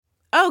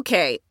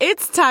Okay,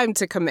 it's time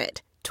to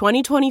commit.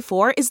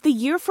 2024 is the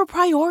year for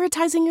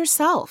prioritizing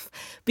yourself.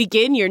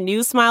 Begin your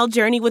new smile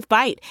journey with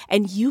Byte,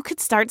 and you could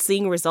start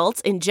seeing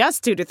results in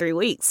just 2 to 3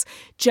 weeks.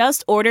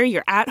 Just order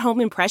your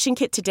at-home impression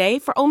kit today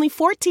for only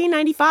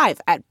 $14.95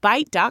 at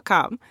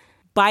Byte.com.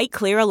 Byte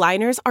Clear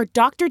aligners are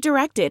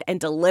doctor-directed and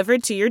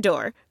delivered to your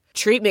door.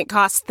 Treatment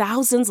costs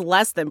thousands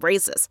less than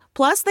braces.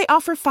 Plus, they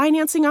offer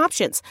financing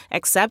options,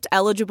 accept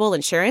eligible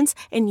insurance,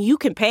 and you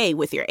can pay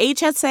with your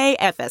HSA,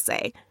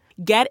 FSA.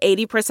 Get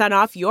 80%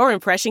 off your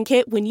impression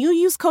kit when you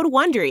use code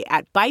WONDERY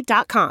at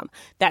Byte.com.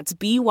 That's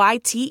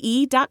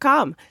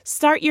BYTE.com.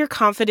 Start your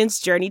confidence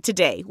journey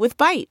today with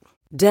Byte.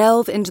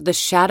 Delve into the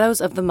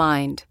shadows of the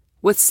mind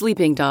with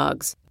Sleeping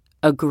Dogs,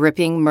 a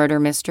gripping murder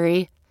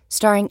mystery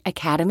starring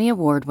Academy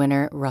Award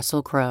winner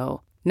Russell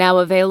Crowe. Now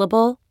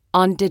available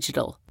on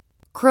digital.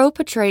 Crowe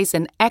portrays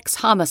an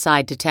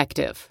ex-homicide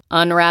detective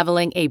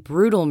unraveling a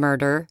brutal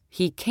murder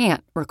he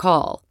can't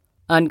recall.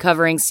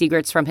 Uncovering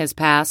secrets from his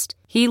past,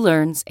 he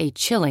learns a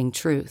chilling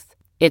truth.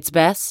 It's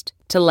best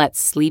to let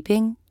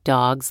sleeping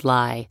dogs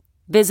lie.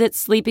 Visit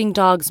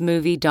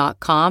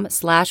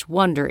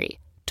sleepingdogsmovie.com/Wondery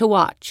to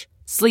watch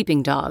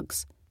Sleeping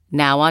Dogs,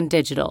 now on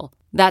digital.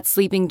 That's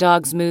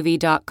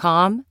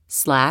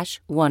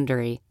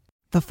sleepingdogsmovie.com/Wondery.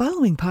 The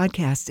following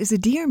podcast is a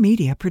Dear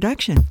Media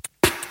production.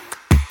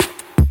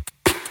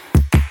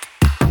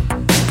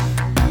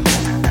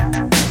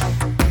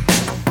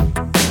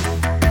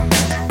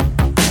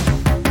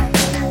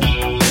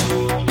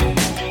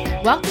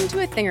 Welcome to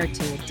A Thing or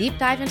Two, a deep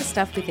dive into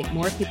stuff we think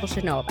more people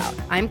should know about.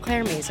 I'm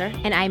Claire Mazur.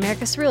 And I'm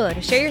Erica Cerullo.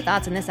 To share your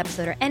thoughts on this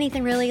episode or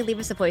anything really, leave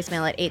us a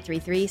voicemail at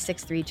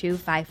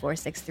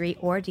 833-632-5463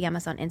 or DM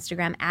us on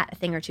Instagram at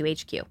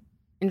AThingOrTwoHQ.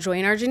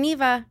 Enjoying our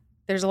Geneva.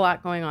 There's a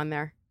lot going on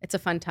there. It's a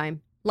fun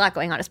time. A lot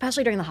going on,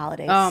 especially during the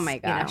holidays. Oh my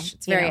gosh.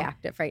 It's very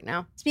active right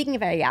now. Speaking of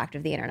very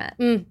active, the internet.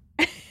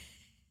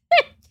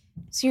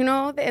 So you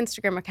know the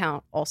Instagram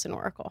account, Olsen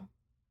Oracle?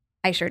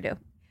 I sure do.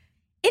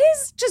 It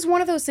is just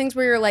one of those things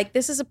where you're like,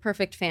 this is a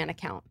perfect fan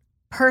account.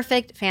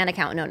 Perfect fan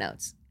account, no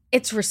notes.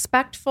 It's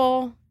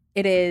respectful.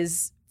 It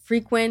is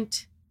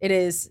frequent. It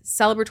is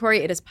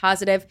celebratory. It is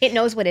positive. It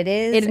knows what it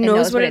is. It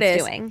knows what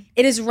it's doing.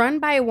 It is run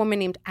by a woman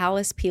named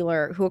Alice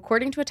Peeler, who,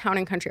 according to a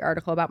Town & Country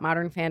article about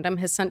modern fandom,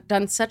 has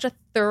done such a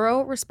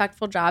thorough,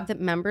 respectful job that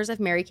members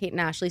of Mary-Kate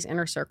and Ashley's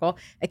inner circle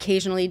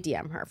occasionally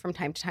DM her from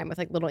time to time with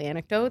like little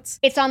anecdotes.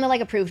 It's on the like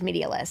approved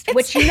media list,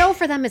 which you know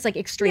for them is like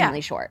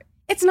extremely short.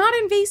 It's not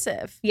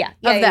invasive of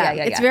them.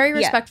 It's very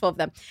respectful of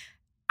them.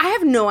 I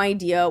have no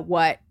idea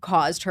what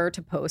caused her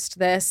to post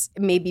this.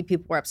 Maybe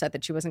people were upset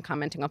that she wasn't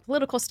commenting on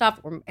political stuff,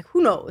 or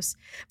who knows.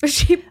 But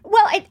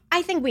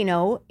I think we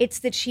know. It's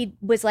that she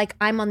was like,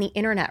 I'm on the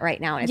internet right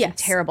now, and it's a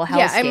terrible hellscape.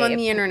 Yeah, I'm on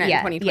the internet in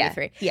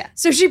 2023. Yeah.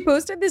 So she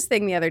posted this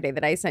thing the other day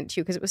that I sent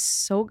to you because it was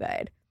so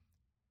good.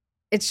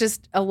 It's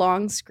just a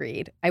long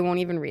screed. I won't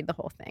even read the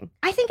whole thing.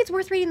 I think it's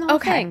worth reading the whole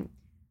thing.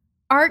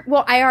 I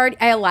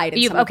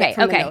elided some of it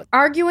from the notes.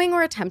 Arguing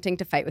or attempting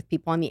to fight with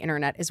people on the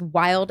internet is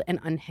wild and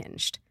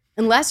unhinged.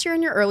 Unless you're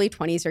in your early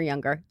 20s or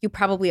younger, you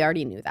probably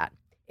already knew that.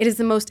 It is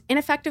the most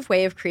ineffective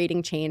way of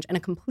creating change and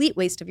a complete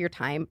waste of your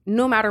time,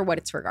 no matter what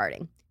it's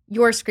regarding.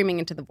 You're screaming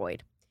into the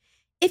void.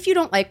 If you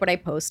don't like what I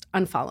post,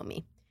 unfollow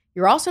me.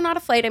 You're also not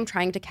a flight I'm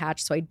trying to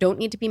catch, so I don't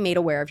need to be made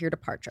aware of your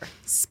departure.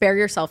 Spare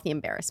yourself the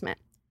embarrassment.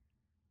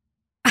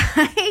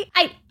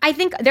 I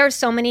think there are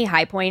so many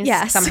high points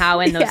somehow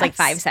in those like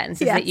 5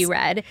 sentences that you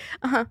read.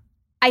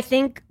 I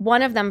think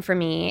one of them for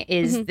me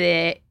is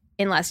that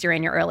unless you're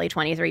in your early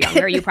 20s or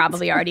younger, you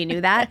probably already knew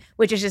that,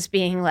 which is just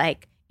being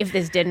like, if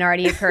this didn't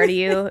already occur to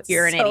you,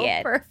 you're an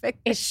idiot. Perfect.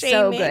 It's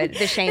so good.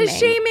 The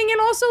shaming.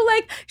 And also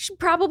like she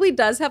probably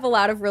does have a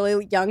lot of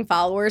really young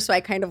followers, so I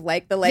kind of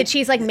like the like. That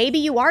she's like, maybe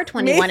you are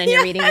 21 and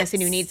you're reading this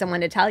and you need someone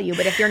to tell you,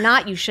 but if you're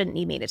not, you shouldn't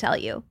need me to tell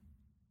you.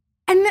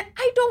 And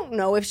I don't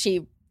know if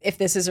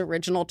this is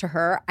original to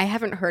her. I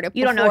haven't heard it before.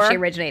 You don't know if she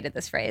originated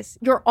this phrase.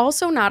 You're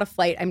also not a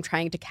flight I'm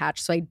trying to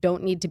catch, so I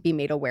don't need to be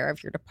made aware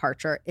of your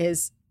departure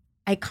is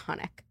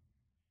iconic.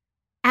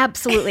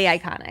 Absolutely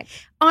iconic.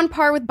 On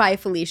par with Bye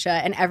Felicia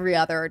and every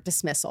other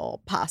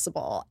dismissal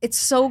possible. It's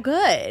so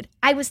good.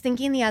 I was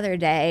thinking the other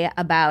day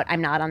about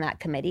I'm not on that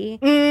committee.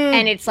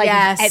 And it's like,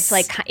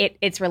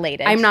 it's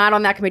related. I'm not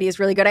on that committee is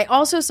really good. I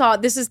also saw,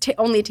 this is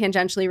only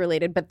tangentially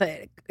related, but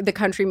the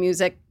country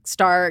music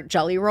star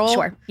Jelly Roll.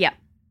 Sure. Yeah.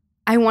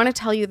 I want to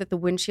tell you that the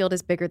windshield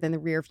is bigger than the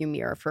rearview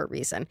mirror for a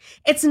reason.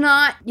 It's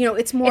not,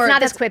 it's more. It's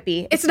not as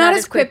quippy. It's not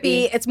as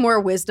quippy. It's more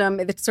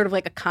wisdom. It's sort of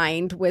like a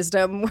kind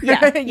wisdom.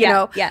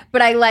 Yeah.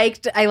 But I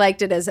liked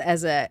it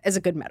as a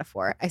good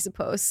metaphor, I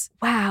suppose.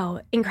 Wow.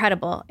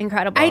 Incredible.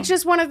 It's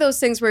just one of those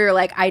things where you're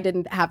like, I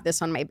didn't have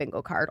this on my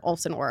bingo card.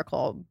 Olsen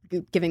Oracle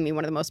giving me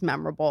one of the most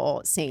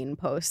memorable, sane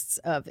posts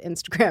of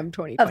Instagram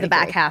 2023. Of the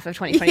back half of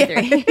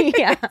 2023.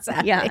 Yeah.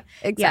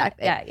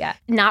 Exactly. Yeah.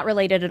 Not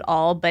related at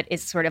all, but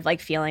it's sort of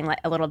like feeling like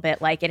a little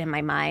bit like it in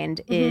my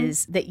mind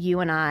is that you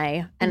and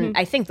I, and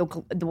I think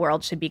the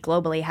world should be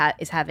globally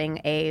is having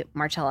a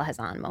Marcella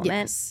Hazan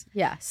moment.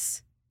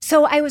 Yes.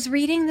 So I was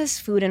reading this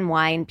food and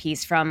wine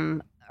piece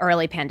from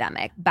early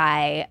pandemic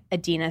by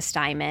Adina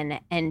Steinman,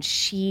 and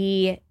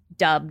she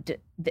dubbed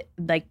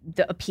the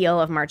appeal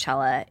of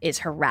Marcella is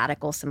her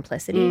radical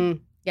simplicity.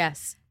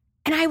 Yes.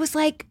 And I was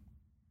like,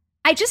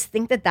 I just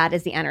think that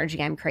is the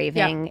energy I'm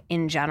craving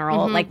in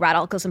general, like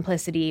radical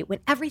simplicity when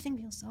everything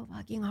feels so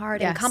fucking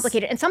hard and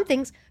complicated. And some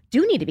things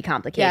do need to be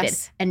complicated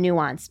and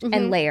nuanced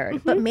and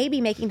layered, but maybe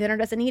making dinner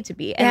doesn't need to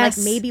be. And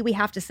like maybe we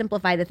have to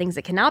simplify the things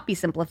that cannot be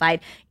simplified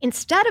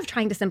instead of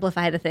trying to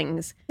simplify the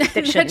things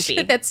that shouldn't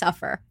be. That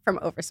suffer from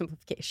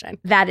oversimplification.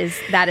 That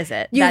is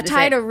it. You've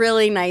tied a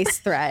really nice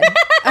thread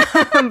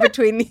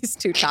between these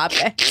two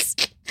topics.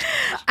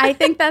 I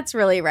think that's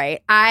really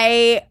right.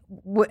 I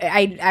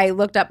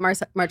looked up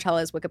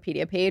Marcella's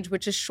Wikipedia page,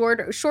 which is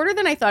shorter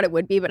than I thought it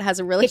would be, but has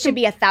a really... It should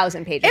be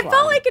 1,000 pages long. It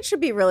felt like it should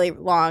be really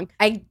long.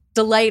 I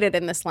delighted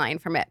in this line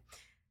from it.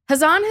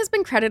 Hazan has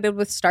been credited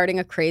with starting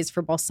a craze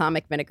for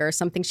balsamic vinegar,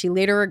 something she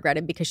later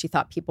regretted because she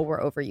thought people were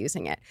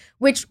overusing it.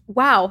 Which,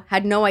 wow,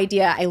 had no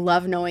idea. I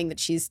love knowing that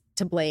she's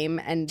to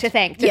blame and to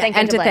thank.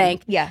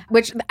 Yeah.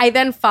 Which I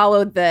then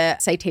followed the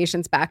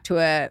citations back to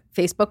a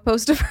Facebook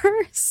post of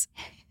hers.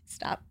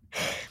 Stop.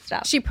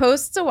 She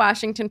posts a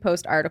Washington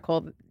Post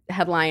article,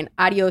 headline,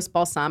 Adios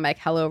Balsamic,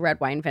 Hello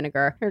Red Wine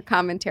Vinegar. Her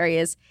commentary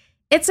is,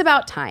 it's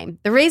about time.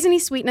 The raisiny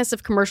sweetness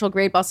of commercial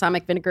grade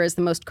balsamic vinegar is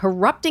the most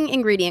corrupting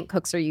ingredient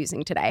cooks are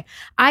using today.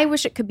 I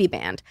wish it could be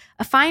banned.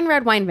 A fine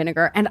red wine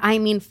vinegar, and I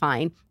mean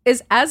fine,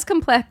 is as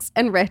complex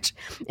and rich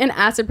in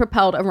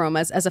acid-propelled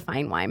aromas as a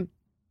fine wine.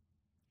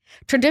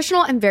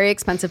 Traditional and very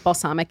expensive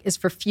balsamic is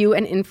for few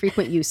and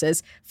infrequent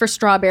uses, for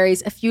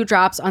strawberries, a few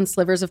drops on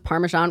slivers of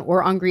Parmesan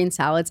or on green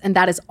salads, and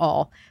that is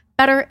all.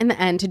 Better in the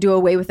end to do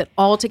away with it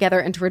altogether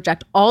and to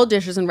reject all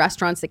dishes in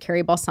restaurants that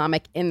carry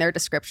balsamic in their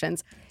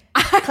descriptions.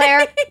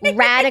 Claire,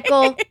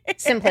 radical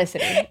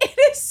simplicity. It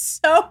is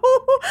so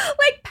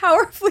like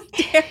powerfully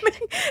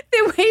damning.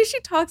 The way she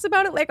talks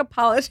about it like a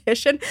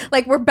politician,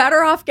 like we're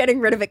better off getting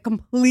rid of it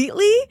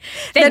completely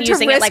than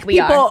using to risk it like we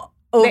people are.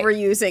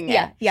 Overusing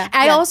it.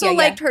 I also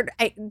liked her,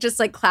 just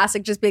like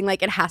classic, just being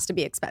like, it has to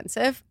be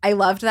expensive. I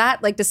loved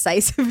that, like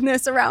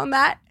decisiveness around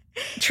that.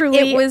 Truly,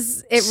 it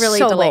really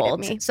so delighted bold.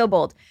 me. So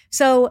bold.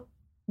 So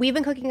we've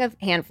been cooking a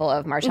handful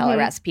of Marcella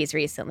recipes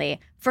recently.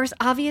 First,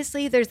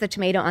 obviously, there's the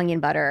tomato onion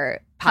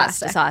butter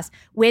pasta sauce,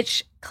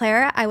 which,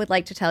 Clara, I would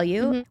like to tell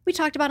you, we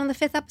talked about on the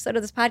 5th episode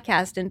of this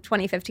podcast in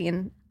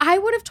 2015. I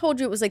would have told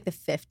you it was like the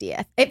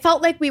 50th. It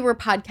felt like we were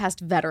podcast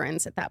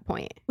veterans at that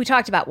point. We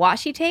talked about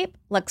washi tape,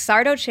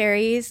 Luxardo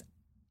cherries,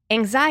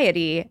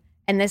 anxiety,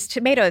 and this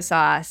tomato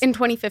sauce. In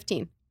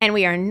 2015. And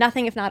we are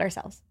nothing if not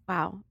ourselves.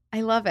 Wow.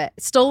 I love it.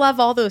 Still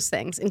love all those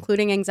things,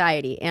 including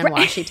anxiety and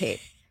washi tape.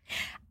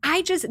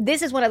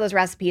 This is one of those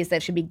recipes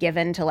that should be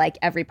given to like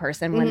every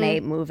person when they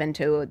move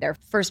into their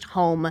first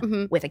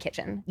home with a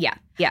kitchen. Yeah.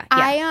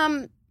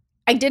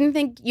 I didn't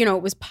think,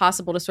 it was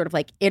possible to sort of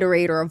like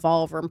iterate or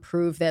evolve or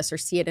improve this or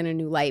see it in a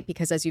new light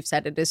because as you've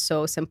said, it is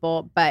so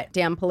simple. But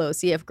Dan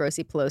Pelosi of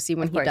Grossy Pelosi,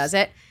 when he does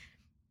it,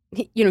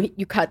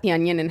 you cut the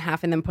onion in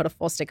half and then put a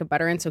full stick of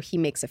butter in so he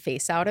makes a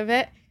face out of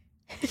it.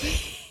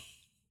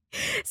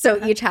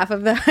 So each half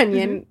of the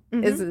onion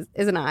is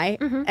an eye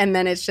and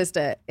then it's just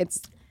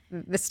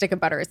the stick of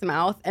butter is the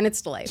mouth, and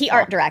it's delightful. He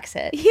art directs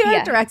it.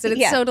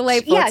 It's so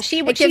delightful. Yeah,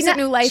 it gives it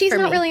new life She's for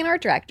me. not really an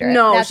art director.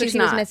 No, that's she's what she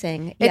not. was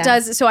missing. It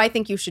does. So I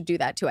think you should do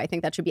that too. I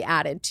think that should be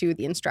added to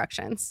the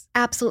instructions.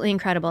 Absolutely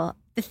incredible.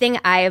 The thing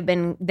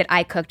that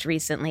I cooked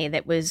recently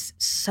that was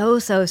so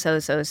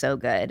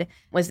good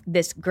was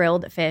this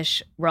grilled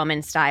fish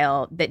Roman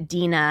style that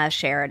Dina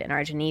shared in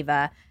our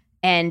Geneva.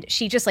 And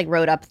she just like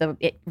wrote up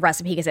the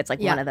recipe because it's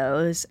like one of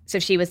those. So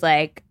she was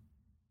like,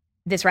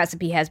 this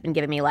recipe has been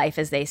giving me life,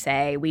 as they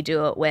say. We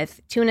do it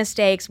with tuna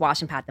steaks,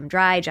 wash and pat them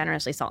dry,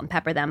 generously salt and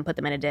pepper them, put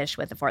them in a dish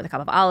with a 1/4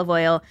 cup of olive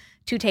oil,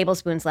 2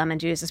 tablespoons lemon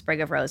juice, a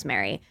sprig of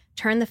rosemary.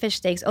 Turn the fish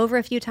steaks over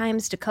a few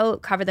times to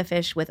coat, cover the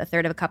fish with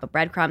 1/3 cup of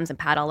breadcrumbs and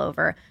pat all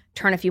over.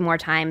 Turn a few more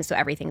times so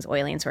everything's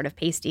oily and sort of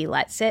pasty.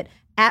 Let sit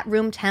at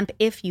room temp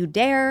if you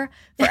dare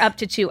for up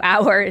to 2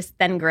 hours,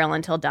 then grill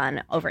until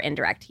done over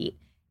indirect heat.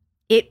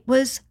 It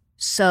was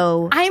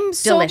so I'm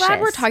so delicious.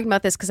 glad we're talking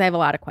about this because I have a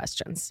lot of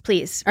questions.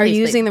 Please. Are you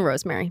using the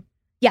rosemary?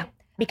 Yeah,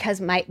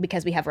 because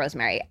we have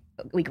rosemary.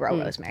 We grow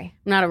rosemary.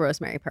 I'm not a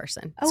rosemary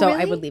person, so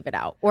really? I would leave it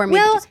out. Or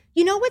maybe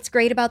you know what's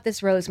great about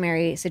this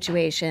rosemary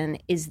situation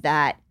is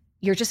that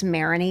you're just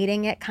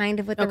marinating it kind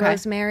of with the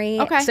rosemary.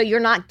 Okay. So you're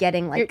not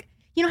getting like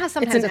you know how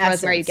sometimes with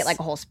rosemary you get like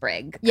a whole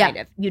sprig. Kind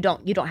of. You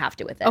don't have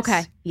to with this.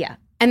 Okay. Yeah.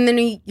 And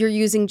then you're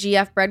using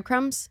GF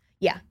breadcrumbs?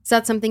 Yeah. Is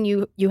that something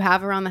you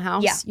have around the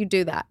house? Yeah. You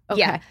do that?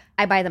 Okay. Yeah.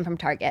 I buy them from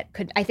Target.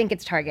 I think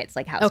it's Target's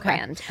like house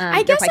brand.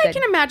 I guess I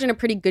can imagine a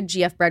pretty good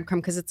GF breadcrumb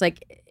because it's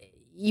like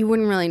you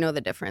wouldn't really know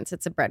the difference.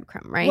 It's a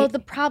breadcrumb, right? Well, the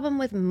problem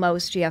with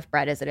most GF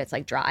bread is that it's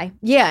like dry.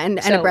 Yeah, and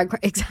a breadcrumb.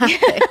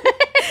 Exactly.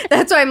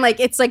 That's why I'm like,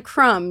 it's like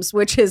crumbs,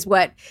 which is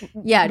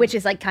which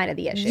is like kind of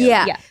the issue.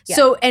 Yeah.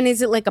 So, and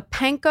is it like a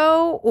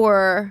panko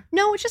or?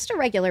 No, it's just a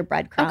regular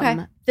breadcrumb.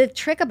 Okay. The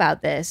trick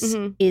about this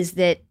is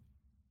that,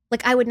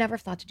 like, I would never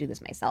have thought to do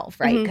this myself,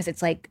 right? Because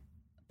it's like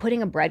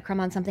putting a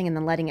breadcrumb on something and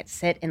then letting it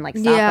sit and like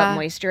sop up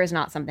moisture is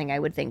not something I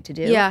would think to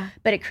do. Yeah.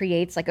 But it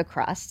creates like a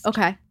crust.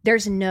 Okay.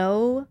 There's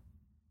no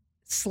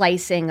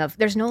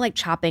there's no like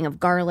chopping of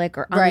garlic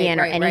or onion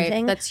or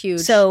anything. That's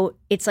huge. So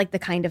it's like the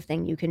kind of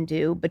thing you can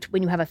do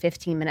when you have a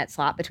 15-minute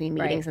slot between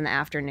meetings in the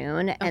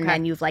afternoon, and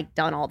then you've like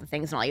done all the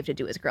things and all you have to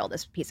do is grill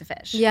this piece of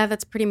fish. Yeah,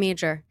 that's pretty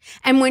major.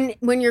 And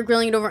when you're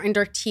grilling it over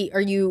under heat,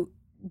 are you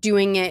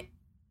doing it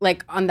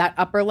like on that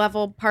upper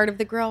level part of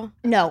the grill?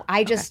 No,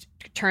 I just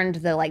turned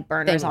the like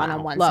burners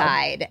on one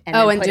side.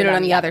 And did it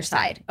on the other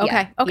side.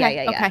 Okay.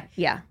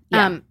 Yeah.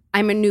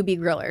 I'm a newbie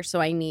griller,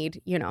 so I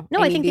need, No,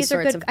 I think these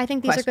are good. I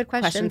think these are good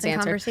questions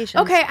and conversations.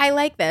 Okay, I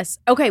like this.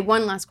 Okay,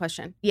 one last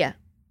question. Yeah.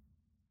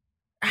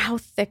 How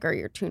thick are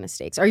your tuna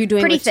steaks? Are you doing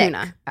pretty with thick?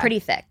 Tuna? Pretty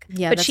thick.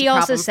 Yeah, but she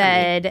also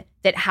said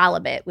that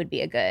halibut would be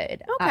a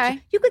good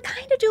option. You could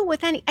kind of do it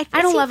with any.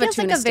 I don't love a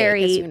tuna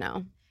steak, as you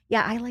know.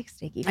 Yeah, I like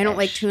steaky fish. I don't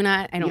like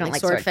tuna. I don't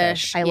like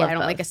swordfish. I don't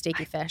like a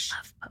steaky fish. I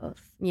love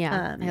both.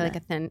 Yeah,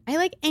 I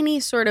like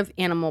any sort of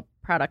animal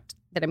product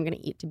that I'm going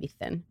to eat to be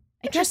thin.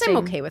 I guess I'm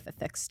okay with a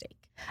thick steak.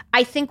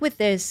 I think with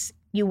this,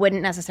 you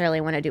wouldn't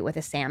necessarily want to do it with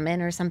a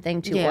salmon or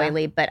something too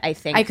oily, but I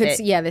think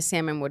the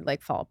salmon would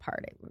like fall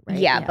apart, right?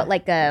 Yeah, but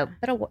like a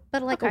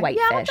white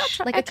fish,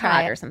 like a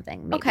cod or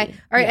something. Maybe. Okay,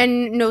 all right,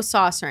 and no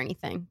sauce or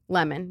anything.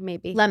 Lemon,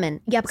 maybe.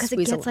 Lemon, yeah, because it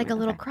gets like a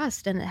little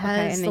crust and it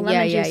has the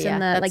lemon juice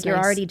and the like. You're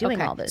already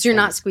doing all this. So you're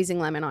not squeezing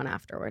lemon on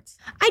afterwards.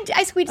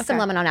 I squeezed some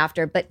lemon on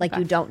after, but like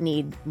you don't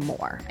need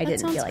more. I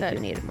didn't feel like you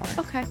needed more.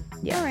 Okay,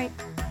 yeah, all right.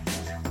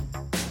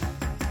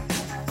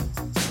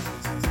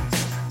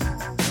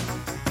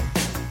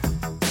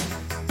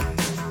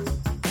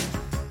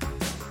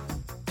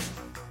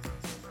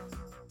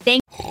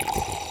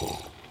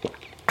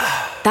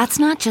 That's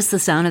not just the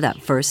sound of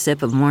that first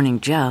sip of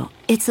Morning Joe.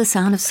 It's the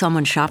sound of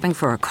someone shopping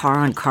for a car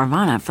on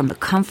Carvana from the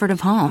comfort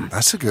of home.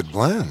 That's a good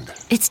blend.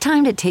 It's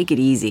time to take it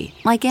easy,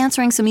 like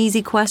answering some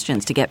easy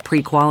questions to get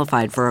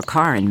pre-qualified for a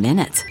car in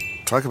minutes.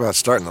 Talk about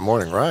starting the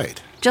morning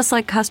right. Just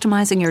like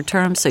customizing your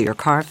terms so your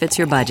car fits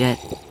your budget.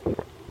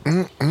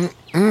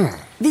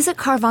 Visit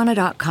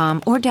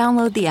Carvana.com or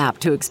download the app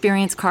to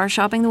experience car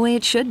shopping the way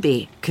it should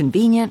be.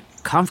 Convenient,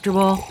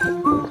 comfortable.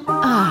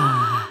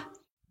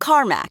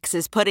 CarMax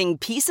is putting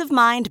peace of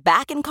mind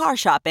back in car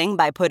shopping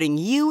by putting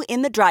you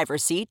in the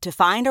driver's seat to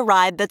find a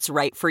ride that's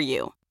right for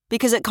you.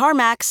 Because at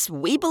CarMax,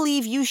 we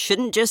believe you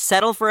shouldn't just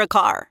settle for a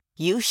car.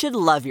 You should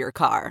love your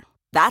car.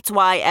 That's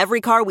why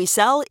every car we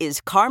sell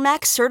is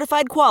CarMax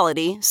certified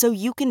quality, so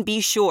you can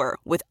be sure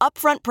with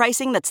upfront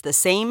pricing that's the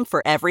same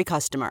for every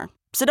customer.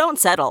 So don't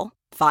settle.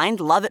 Find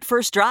love at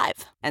first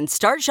drive and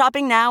start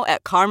shopping now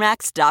at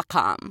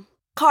CarMax.com.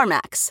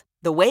 CarMax,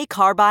 the way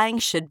car buying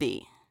should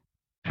be.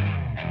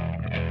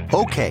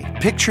 Okay,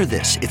 picture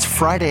this. It's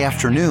Friday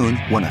afternoon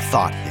when a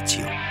thought hits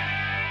you.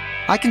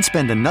 I can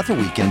spend another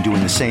weekend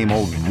doing the same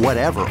old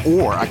whatever,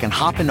 or I can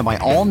hop into my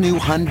all-new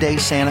Hyundai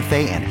Santa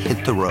Fe and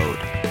hit the road.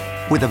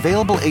 With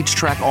available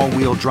H-Track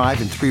all-wheel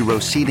drive and 3-row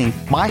seating,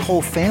 my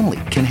whole family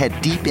can head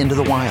deep into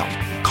the wild.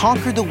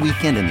 Conquer the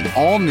weekend in the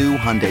all-new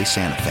Hyundai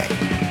Santa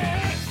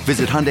Fe.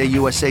 Visit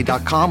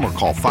HyundaiUSA.com or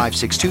call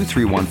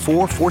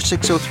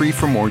 562-314-4603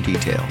 for more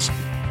details.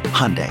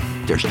 Hyundai,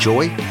 there's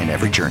joy in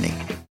every journey.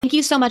 Thank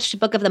you so much to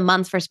Book of the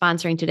Month for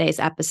sponsoring today's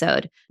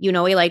episode. You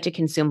know, we like to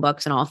consume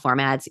books in all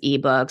formats,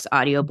 ebooks,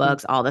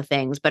 audiobooks, all the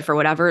things. But for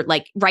whatever,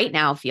 like right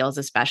now feels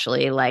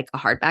especially like a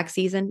hardback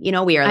season. You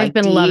know, we are like I've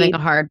been loving a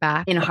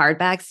hardback. In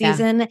hardback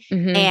season.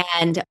 Yeah.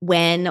 And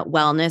when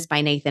Wellness by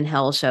Nathan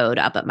Hill showed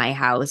up at my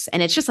house,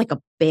 and it's just like a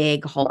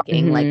big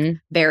hulking, like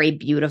very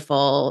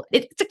beautiful,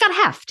 it's got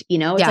heft, you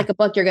know, it's like a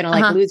book you're going to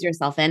like lose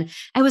yourself in.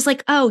 I was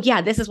like, oh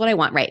yeah, this is what I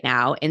want right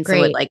now. And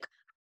so it like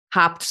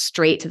hopped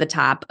straight to the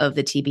top of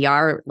the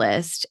TBR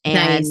list.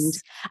 And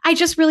I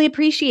just really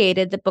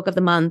appreciated that Book of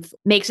the Month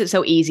makes it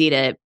so easy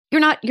to,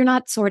 you're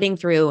not sorting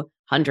through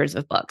hundreds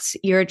of books.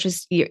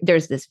 There's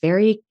this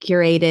very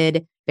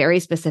curated,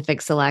 very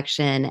specific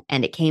selection,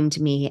 and it came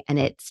to me and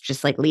it's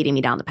just like leading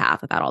me down the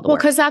path without all the work. Well,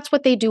 because that's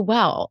what they do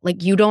well.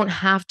 Like you don't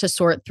have to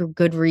sort through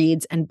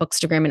Goodreads and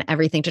Bookstagram and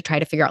everything to try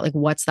to figure out like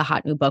what's the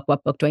hot new book?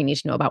 What book do I need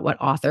to know about? What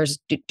authors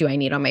do I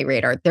need on my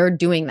radar? They're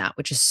doing that,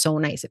 which is so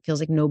nice. It feels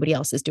like nobody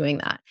else is doing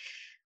that.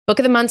 Book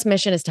of the Month's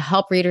mission is to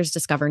help readers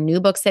discover new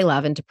books they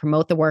love and to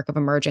promote the work of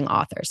emerging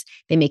authors.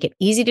 They make it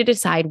easy to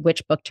decide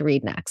which book to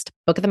read next.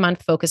 Book of the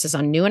Month focuses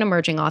on new and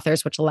emerging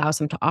authors, which allows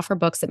them to offer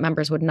books that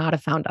members would not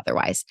have found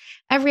otherwise.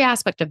 Every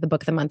aspect of the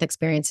Book of the Month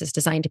experience is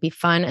designed to be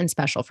fun and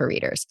special for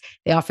readers.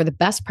 They offer the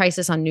best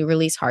prices on new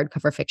release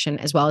hardcover fiction,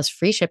 as well as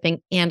free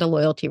shipping and a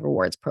loyalty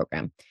rewards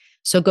program.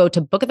 So go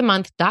to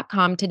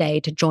bookofthemonth.com today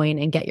to join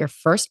and get your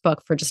first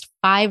book for just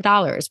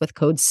 $5 with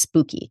code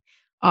SPOOKY.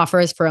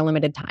 Offer is for a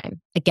limited time.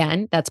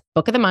 Again, that's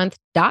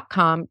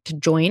bookofthemonth.com to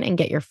join and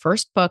get your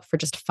first book for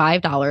just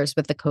 $5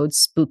 with the code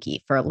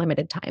SPOOKY for a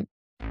limited time.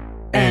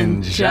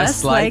 And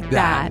just like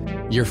that,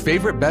 your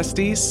favorite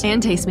besties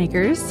and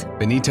tastemakers,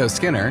 Benito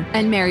Skinner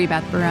and Mary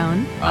Beth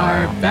Barone,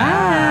 are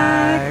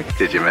back.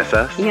 Did you miss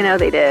us? You know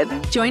they did.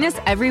 Join us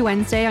every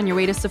Wednesday on your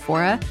way to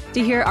Sephora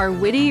to hear our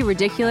witty,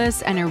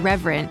 ridiculous, and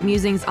irreverent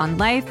musings on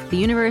life, the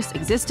universe,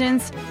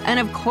 existence, and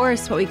of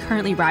course, what we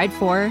currently ride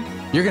for.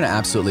 You're going to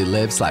absolutely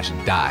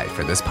live/die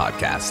for this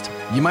podcast.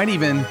 You might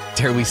even,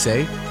 dare we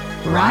say,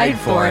 ride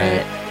for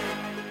it.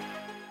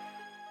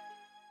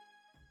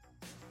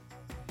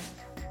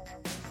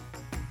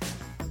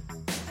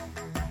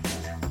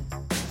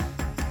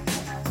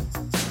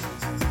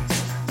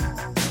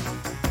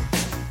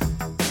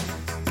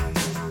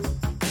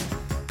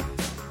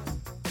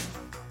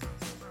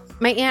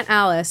 My Aunt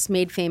Alice,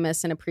 made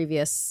famous in a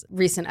previous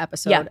recent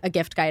episode, a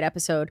gift guide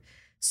episode,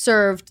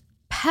 served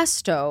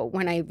pesto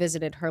when I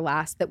visited her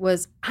last that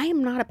was, I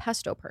am not a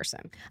pesto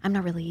person. I'm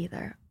not really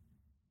either.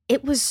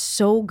 It was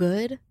so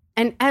good.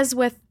 And as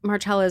with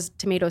Marcella's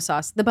tomato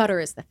sauce, the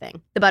butter is the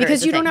thing. The butter because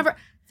is the you thing. don't ever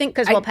think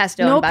because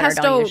pesto and butter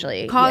don't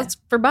usually cause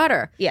for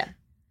butter. Yeah.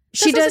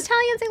 She does.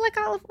 Italians, they like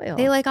olive oil.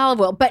 They like olive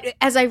oil. But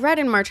as I read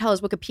in Marcella's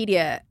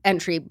Wikipedia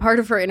entry, part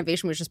of her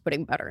innovation was just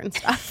putting butter and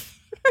stuff.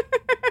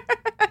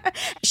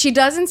 She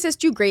does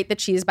insist you grate the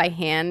cheese by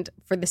hand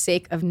for the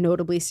sake of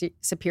notably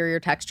superior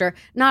texture.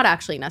 Not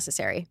actually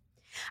necessary.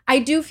 I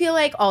do feel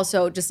like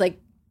also just like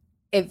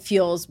it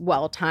feels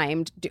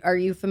well-timed. Are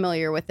you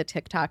familiar with the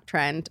TikTok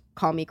trend,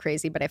 call me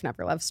crazy, but I've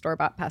never loved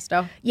store-bought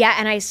pesto? Yeah,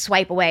 and I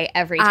swipe away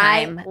every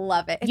time. I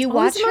love it. It's you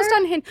watch the most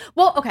unhinged.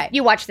 Well, okay.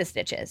 You watch the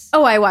stitches.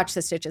 Oh, I watch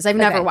the stitches. I've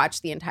never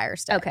watched the entire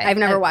stuff. Okay. I've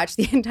never watched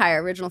the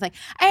entire original thing.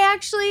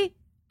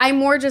 I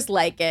more just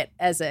like it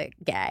as a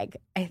gag.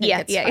 I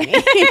think it's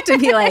funny to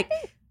be like,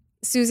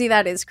 Susie,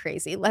 that is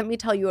crazy. Let me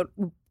tell you a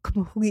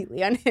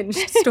completely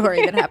unhinged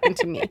story that happened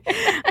to me.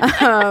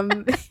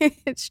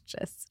 It's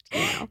just,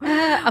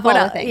 of all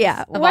the things.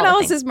 Yeah. What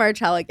else is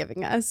Marcella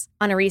giving us?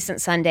 On a recent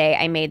Sunday,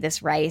 I made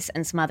this rice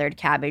and smothered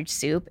cabbage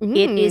soup.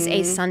 It is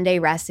a Sunday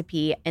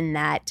recipe in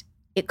that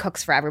it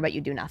cooks forever, but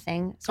you do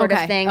nothing sort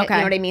of thing. Okay. You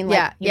know what I mean?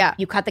 Like, yeah.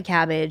 You cut the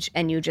cabbage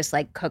and you just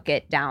like cook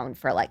it down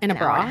for like in an a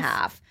broth? hour and a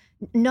half.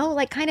 No,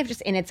 like kind of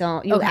just in its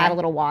own. You add a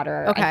little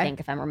water, I think,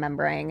 if I'm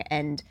remembering,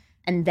 and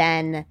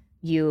then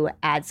you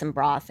add some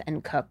broth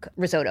and cook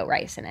risotto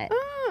rice in it.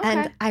 Oh, okay.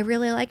 And I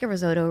really like a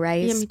risotto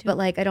rice, but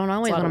like I don't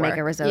always want to make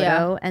a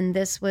risotto. And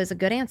this was a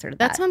good answer to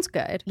that. That sounds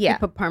good. Yeah. You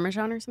put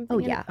Parmesan or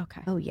something in it?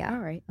 Okay. Oh, yeah. All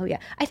right. Oh, yeah.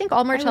 I think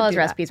all Marcella's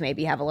recipes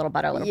maybe have a little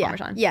butter, a little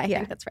Parmesan. Yeah, I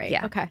think that's right.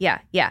 Yeah. Okay.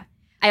 Yeah.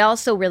 I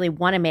also really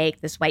want to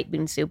make this white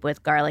bean soup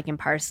with garlic and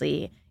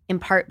parsley, in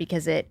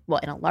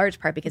a large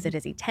part because it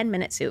is a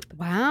 10-minute soup.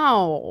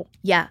 Wow.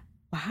 Yeah.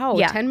 Wow,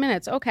 yeah. 10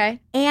 minutes. Okay.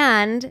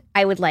 And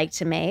I would like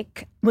to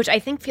make, which I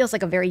think feels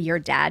like a very your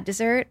dad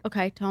dessert.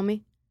 Okay, tell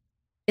me.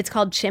 It's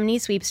called Chimney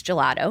Sweeps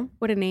Gelato.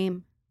 What a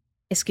name.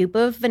 A scoop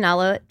of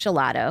vanilla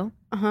gelato.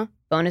 Uh-huh.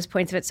 Bonus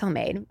points if it's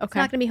homemade. Okay. It's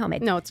not going to be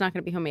homemade. No, it's not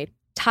going to be homemade.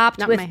 Topped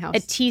not with in my house.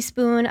 a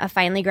teaspoon of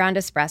finely ground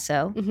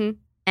espresso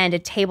and a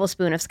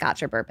tablespoon of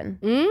scotch or bourbon.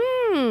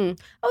 Oh,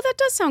 that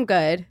does sound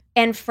good.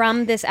 And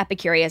from this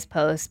Epicurious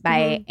post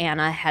by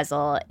Anna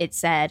Hessel, it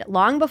said,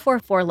 long before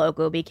Four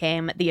Loko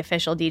became the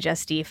official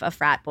digestif of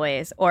frat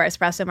boys or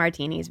espresso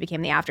martinis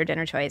became the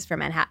after-dinner choice for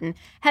Manhattan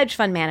hedge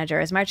fund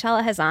managers,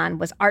 Marcella Hazan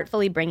was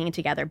artfully bringing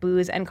together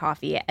booze and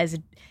coffee as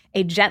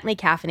a gently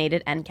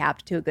caffeinated end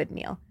cap to a good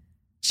meal.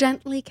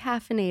 Gently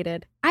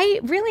caffeinated. I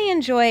really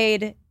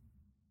enjoyed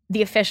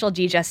the official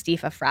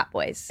digestif of frat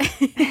boys.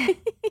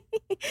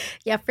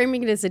 Yeah,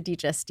 framing it as a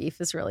digestif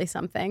is really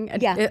something.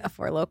 A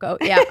Four Loko.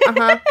 Yeah,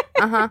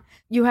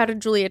 You had a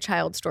Julia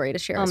Child story to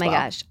share as well. Oh my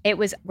gosh.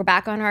 We're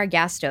back on our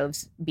gas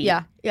stoves beat.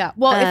 Yeah.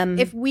 Well,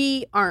 if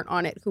we aren't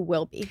on it, who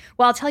will be?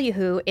 Well, I'll tell you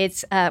who.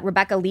 It's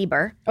Rebecca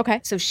Lieber. Okay.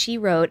 So she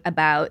wrote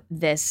about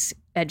this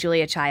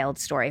Julia Child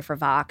story for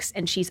Vox,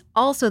 and she's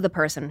also the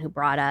person who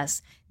brought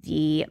us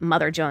the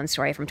Mother Jones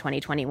story from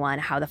 2021,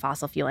 how the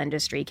fossil fuel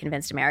industry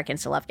convinced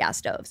Americans to love gas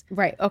stoves.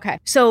 Right, okay.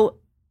 So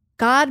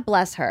God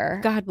bless her.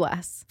 God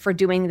bless. For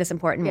doing this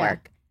important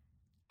work.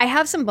 I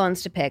have some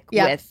bones to pick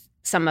with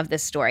some of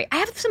this story. I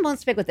have some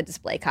bones to pick with the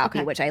display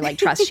copy, which I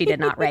trust she did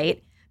not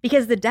write.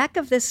 Because the deck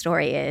of this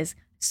story is,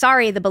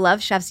 sorry, the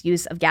beloved chef's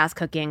use of gas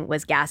cooking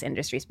was gas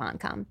industry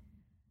sponcom.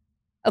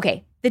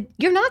 Okay,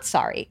 you're not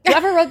sorry.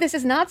 Whoever wrote this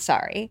is not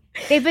sorry.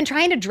 They've been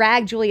trying to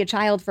drag Julia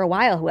Child for a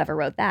while, whoever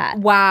wrote that.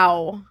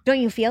 Wow. Don't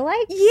you feel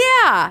like?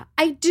 Yeah,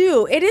 I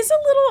do. It is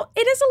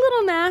a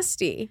little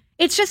nasty.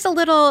 It's just a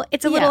little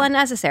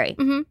unnecessary.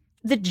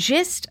 The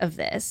gist of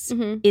this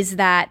is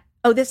that,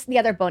 the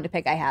other bone to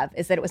pick I have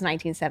is that it was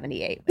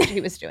 1978 when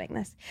she was doing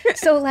this.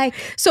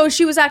 So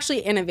she was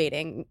actually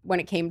innovating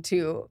when it came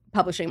to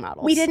publishing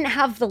models. We didn't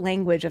have the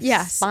language of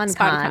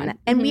SponCon.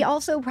 And we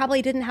also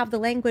probably didn't have the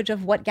language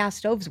of what gas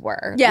stoves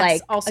were.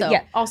 Yes,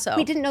 also.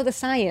 We didn't know the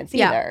science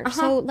either.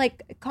 So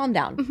calm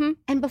down.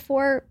 And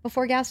before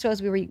gas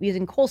stoves, we were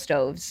using coal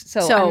stoves.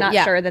 So I'm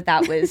not sure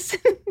that was...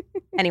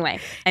 Anyway.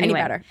 Any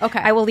better. Okay.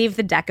 I will leave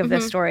the deck of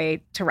this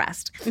story to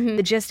rest.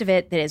 The gist of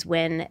it is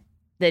when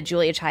the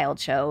Julia Child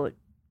show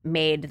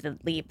made the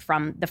leap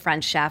from the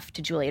French chef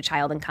to Julia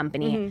Child and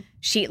Company.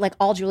 She, like,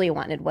 all Julia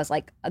wanted was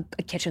like a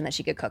kitchen that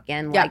she could cook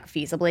in, like,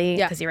 feasibly,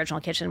 because the original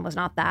kitchen was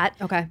not that.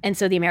 Okay. And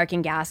so the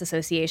American Gas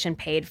Association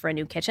paid for a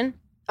new kitchen.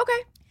 Okay.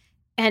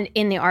 And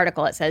in the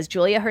article, it says,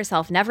 Julia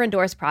herself never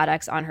endorsed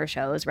products on her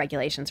shows.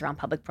 Regulations around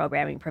public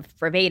programming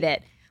forbade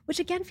it, which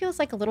again feels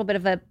like a little bit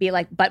of a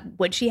but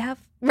would she have?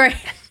 Right.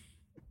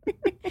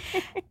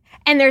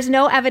 And there's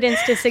no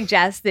evidence to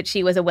suggest that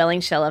she was a willing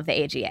shill of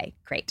the AGA.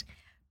 Great.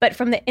 But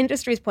from the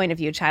industry's point of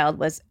view, Child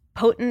was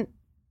potent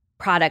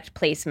product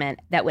placement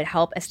that would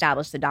help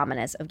establish the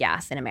dominance of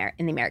gas in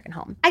the American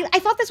home. I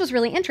thought this was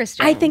really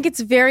interesting. I think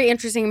it's very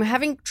interesting. I'm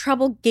having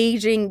trouble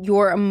gauging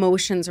your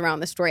emotions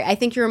around the story. I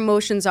think your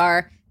emotions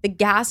are the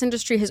gas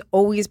industry has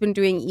always been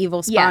doing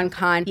evil, spawn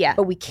con,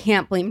 but we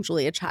can't blame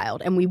Julia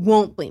Child, and we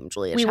won't blame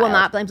Julia Child. We will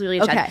not blame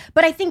Julia Child.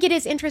 But I think it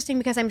is interesting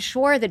because I'm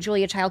sure that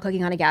Julia Child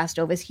cooking on a gas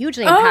stove is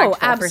hugely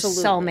impactful for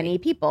so many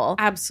people.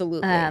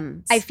 Absolutely.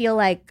 I feel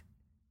like,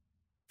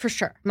 for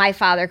sure, my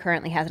father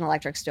currently has an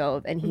electric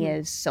stove, and he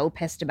is so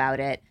pissed about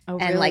it,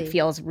 and like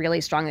feels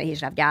really strong that he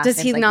should have gas. Does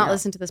he not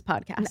listen to this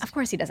podcast? Of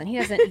course he doesn't. He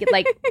doesn't.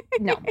 Like,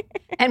 no.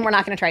 And we're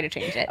not going to try to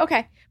change it.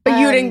 Okay, but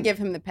you didn't give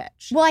him the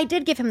pitch. Well, I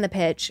did give him the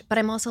pitch, but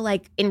I'm also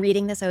like, in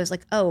reading this, I was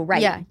like, oh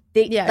right,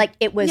 like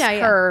it was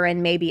her,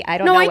 and maybe I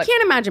don't know. No, I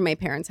can't imagine my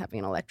parents having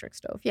an electric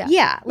stove.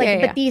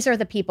 But these are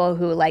the people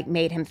who like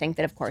made him think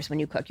that, of course, when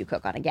you cook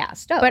on a gas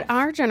stove. But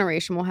our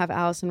generation will have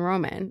Allison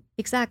Roman,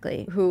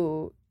 exactly,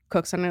 who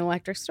cooks on an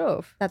electric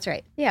stove. That's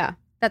right. Yeah.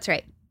 That's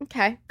right.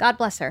 Okay. God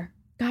bless her.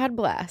 God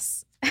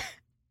bless.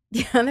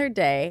 The other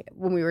day,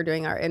 when we were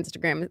doing our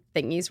Instagram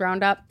thingies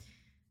roundup,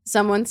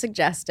 someone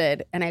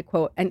suggested, and I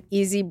quote, an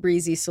easy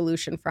breezy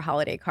solution for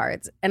holiday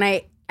cards. And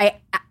I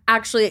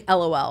actually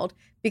LOL'd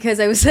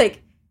because I was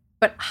like,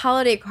 but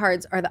holiday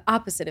cards are the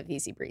opposite of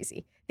easy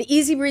breezy. The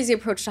easy breezy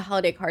approach to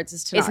holiday cards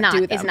is to not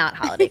do them. It's not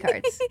holiday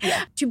cards.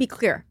 Yeah. To be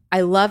clear,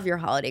 I love your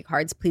holiday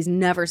cards. Please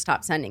never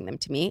stop sending them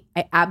to me.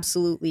 I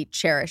absolutely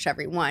cherish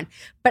every one.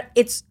 But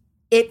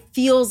it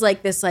feels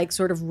like this like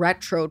sort of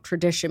retro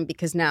tradition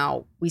because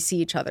now we see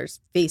each other's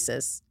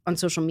faces on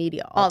social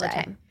media all the day.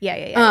 time.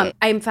 Yeah.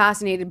 I'm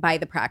fascinated by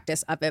the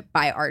practice of it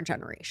by our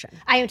generation.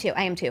 I am too.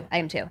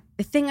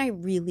 The thing I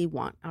really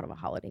want out of a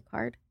holiday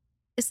card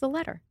is the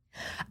letter.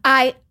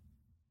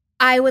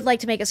 I would like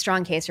to make a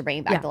strong case for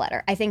bringing back the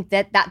letter. I think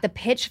that the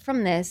pitch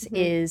from this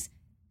is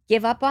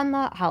give up on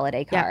the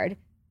holiday card,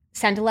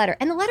 send a letter.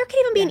 And the letter could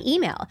even be an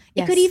email.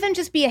 It could even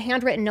just be a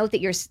handwritten note that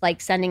you're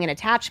like sending an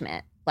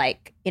attachment,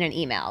 like in an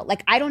email.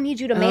 Like, I don't need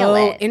you to mail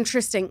it.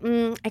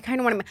 Interesting. I kind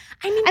of want to.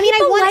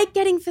 I like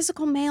getting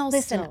physical mail.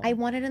 Listen, I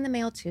want it in the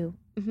mail too.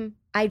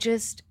 I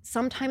just,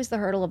 sometimes the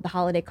hurdle of the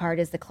holiday card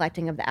is the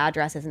collecting of the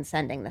addresses and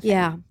sending the thing.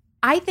 Yeah.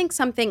 I think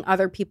something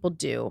other people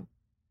do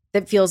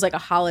that feels like a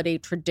holiday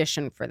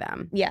tradition for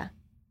them. Yeah.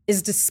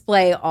 Is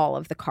display all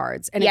of the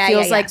cards. And it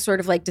feels like sort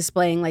of like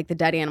displaying like the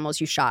dead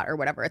animals you shot or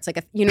whatever. It's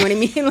like, you know what I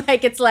mean?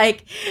 Like,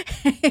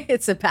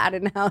 it's a bad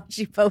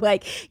analogy, but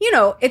like,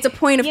 it's a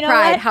point of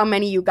pride how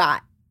many you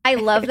got. I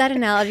love that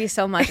analogy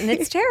so much. And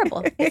it's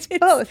terrible. It's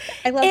both.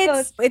 I love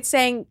both. It's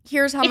saying,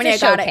 here's how many I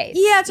got.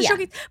 Yeah, it's a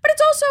showcase. But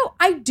it's also,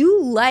 I do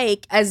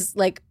like, as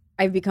like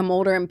I've become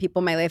older and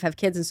people in my life have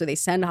kids and so they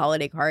send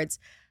holiday cards.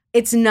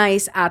 It's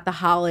nice at the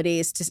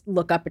holidays to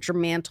look up at your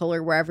mantle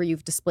or wherever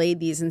you've displayed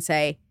these and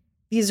say,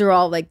 these are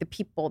all like the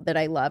people that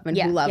I love and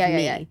who love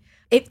me. Yeah.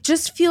 It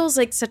just feels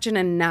like such an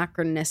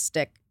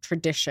anachronistic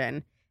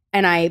tradition.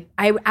 And I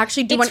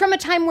actually do. It's from a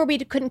time where we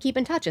couldn't keep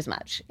in touch as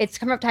much. It's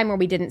from a time where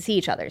we didn't see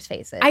each other's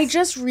faces. I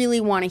just really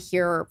want to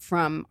hear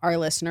from our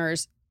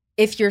listeners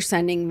if you're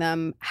sending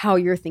them, how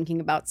you're thinking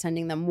about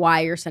sending them, why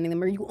you're sending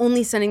them. Are you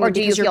only sending them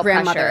because your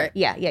grandmother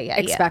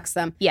expects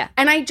them? Yeah.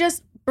 And I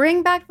just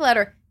bring back the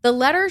letter. The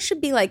letter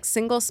should be like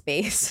single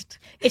spaced.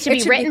 It should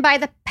be written by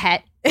the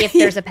pet if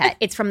there's a pet.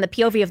 It's from the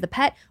POV of the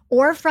pet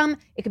or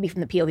it could be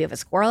from the POV of a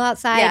squirrel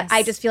outside. Yes.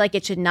 I just feel like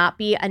it should not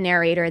be a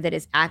narrator that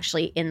is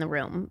actually in the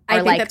room. Or I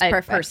think like that's a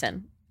perfect.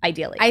 person,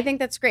 ideally. I think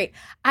that's great.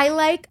 I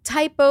like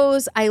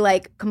typos. I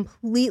like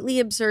completely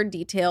absurd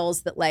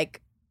details that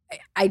like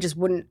I just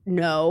wouldn't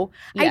know.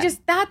 Yeah.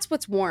 That's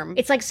what's warm.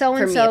 It's like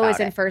so-and-so is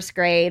in first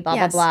grade, blah,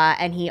 blah, blah.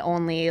 And he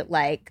only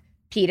like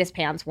peed his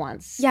pants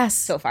once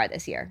so far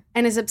this year.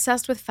 And is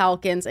obsessed with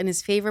falcons and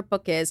his favorite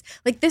book is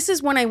like, this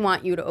is when I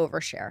want you to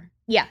overshare.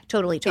 Yeah,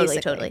 totally.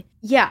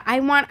 Yeah, I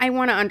want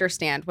to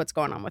understand what's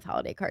going on with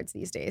holiday cards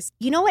these days.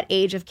 You know what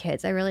age of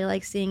kids I really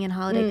like seeing in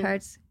holiday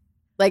cards?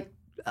 Like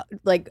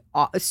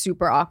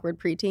super awkward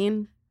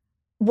preteen?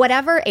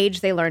 Whatever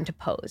age they learn to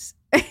pose.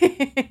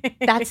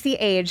 That's the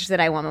age that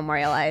I want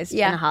memorialized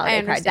in a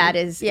holiday card. That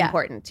is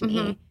important to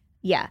me.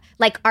 Yeah.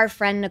 Like our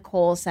friend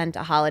Nicole sent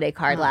a holiday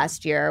card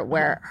last year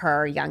where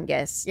her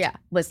youngest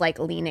was like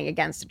leaning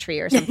against a tree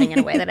or something in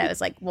a way that I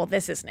was like, well,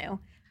 this is new.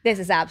 This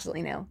is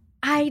absolutely new.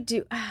 I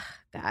do.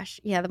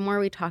 Gosh. Yeah. The more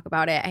we talk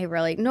about it, I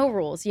really, no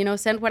rules,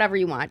 send whatever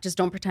you want. Just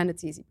don't pretend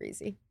it's easy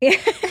breezy.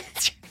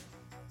 That's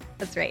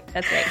right.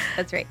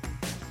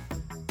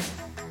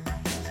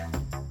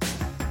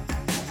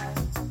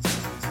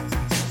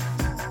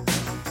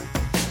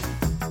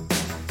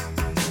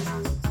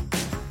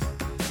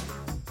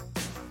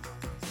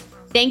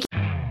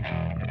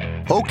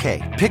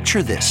 Okay,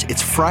 picture this.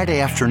 It's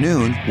Friday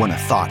afternoon when a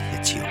thought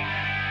hits you.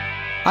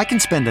 I can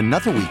spend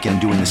another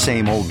weekend doing the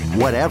same old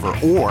whatever,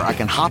 or I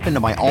can hop into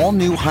my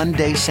all-new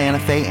Hyundai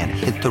Santa Fe and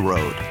hit the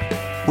road.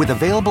 With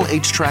available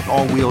H-Track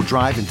all-wheel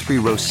drive and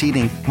 3-row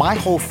seating, my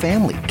whole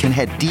family can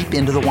head deep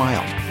into the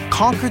wild.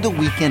 Conquer the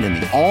weekend in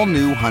the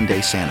all-new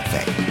Hyundai Santa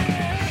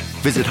Fe.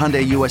 Visit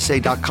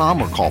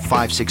HyundaiUSA.com or call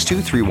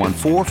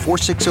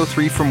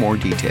 562-314-4603 for more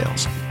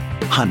details.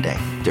 Hyundai,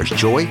 there's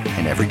joy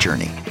in every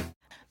journey.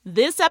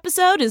 This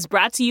episode is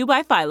brought to you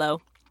by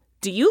Philo.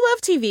 Do you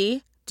love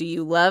TV? Do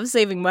you love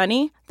saving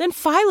money? Then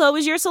Philo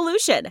is your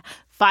solution.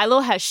 Philo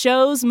has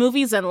shows,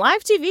 movies, and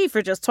live TV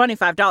for just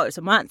 $25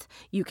 a month.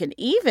 You can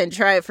even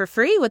try it for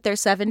free with their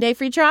 7-day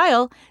free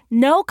trial.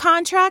 No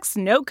contracts,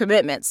 no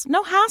commitments,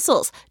 no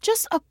hassles.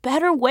 Just a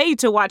better way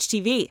to watch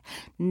TV.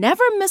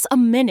 Never miss a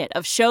minute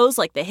of shows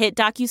like the hit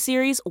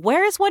docuseries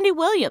Where is Wendy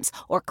Williams?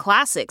 Or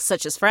classics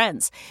such as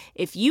Friends.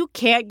 If you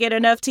can't get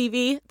enough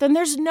TV, then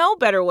there's no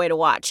better way to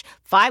watch.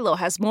 Philo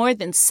has more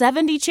than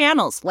 70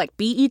 channels like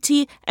BET,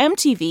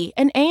 MTV,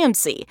 and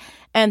AMC.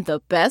 And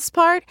the best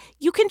part?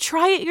 You can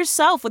try it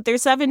yourself with their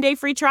 7-day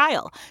free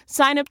trial.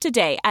 Sign up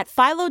today at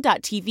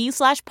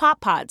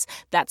philo.tv/poppods.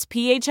 That's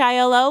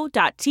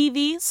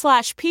philo.tv/POPPODS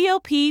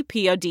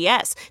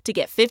to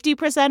get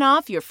 50%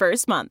 off your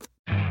first month.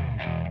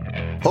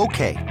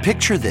 Okay,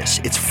 picture this.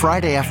 It's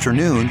Friday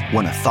afternoon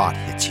when a thought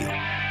hits you.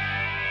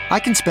 I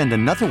can spend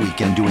another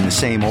weekend doing the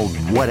same old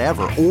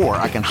whatever, or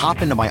I can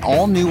hop into my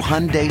all-new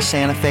Hyundai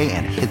Santa Fe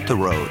and hit the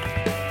road.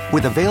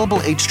 With available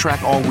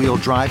H-Track all-wheel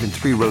drive and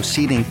 3-row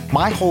seating,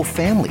 my whole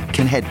family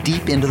can head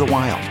deep into the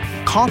wild.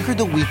 Conquer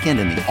the weekend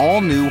in the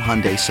all-new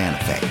Hyundai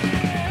Santa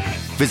Fe.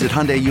 Visit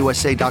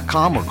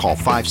HyundaiUSA.com or call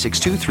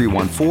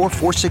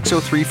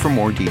 562-314-4603 for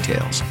more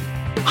details.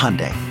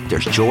 Hyundai,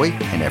 there's joy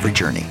in every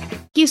journey.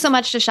 Thank you so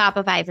much to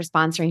Shopify for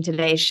sponsoring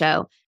today's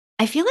show.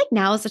 I feel like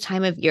now is the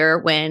time of year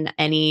when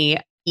any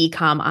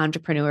e-com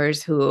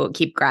entrepreneurs who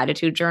keep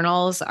gratitude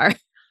journals are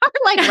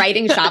like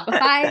writing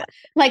Shopify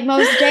like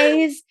most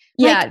days.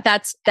 Yeah,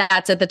 that's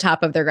at the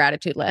top of their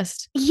gratitude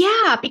list.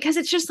 Yeah, because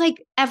it's just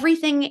like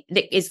everything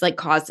that is like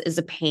is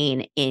a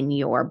pain in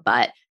your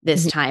butt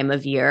this time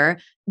of year.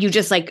 You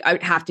just like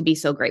have to be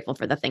so grateful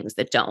for the things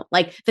that don't.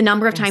 Like the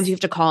number of times you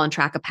have to call and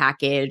track a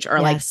package or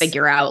like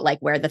figure out like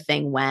where the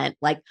thing went,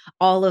 like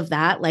all of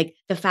that. Like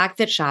the fact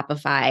that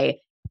Shopify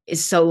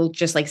is so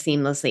just like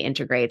seamlessly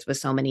integrates with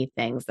so many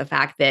things. The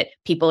fact that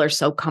people are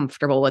so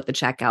comfortable with the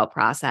checkout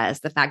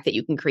process, the fact that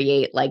you can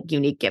create like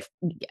unique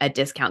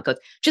discount codes,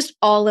 just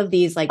all of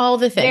these, like all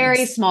the things,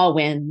 very small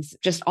wins,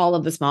 just all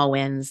of the small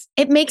wins.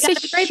 It makes a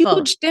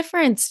huge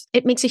difference.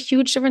 It makes a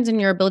huge difference in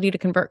your ability to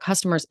convert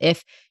customers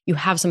if you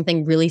have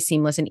something really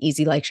seamless and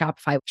easy like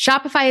Shopify.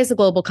 Shopify is a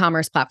global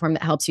commerce platform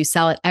that helps you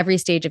sell at every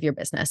stage of your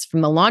business,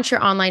 from the launch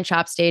your online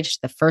shop stage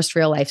to the first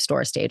real life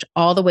store stage,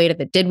 all the way to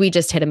the did we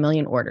just hit 1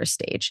 million orders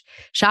stage.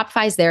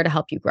 Shopify is there to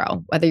help you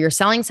grow. Whether you're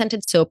selling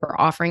scented soap or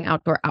offering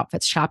outdoor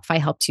outfits, Shopify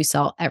helps you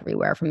sell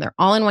everywhere, from their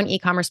all-in-one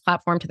e-commerce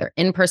platform to their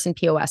in-person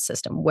POS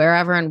system.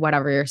 Wherever and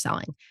whatever you're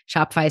selling,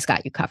 Shopify's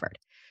got you covered.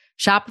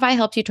 Shopify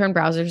helps you turn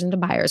browsers into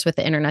buyers with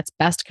the internet's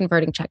best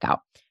converting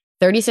checkout,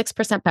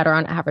 36% better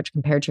on average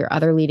compared to your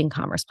other leading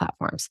commerce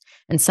platforms,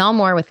 and sell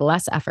more with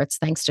less efforts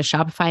thanks to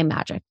Shopify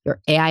Magic, your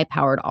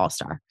AI-powered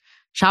all-star.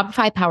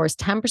 Shopify powers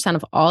 10%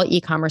 of all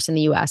e-commerce in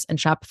the US, and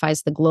Shopify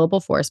is the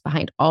global force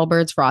behind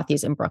Allbirds,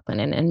 Rothy's, and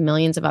Brooklinen, and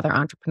millions of other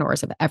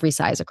entrepreneurs of every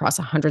size across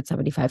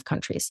 175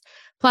 countries.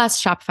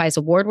 Plus, Shopify's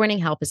award-winning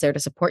help is there to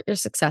support your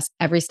success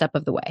every step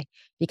of the way,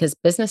 because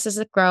businesses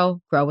that grow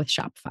with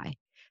Shopify.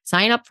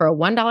 Sign up for a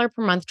 $1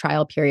 per month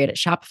trial period at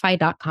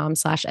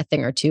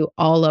shopify.com/athingertwo,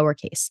 all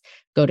lowercase.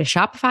 Go to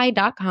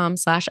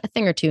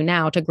shopify.com/athingertwo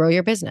now to grow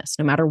your business,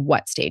 no matter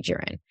what stage you're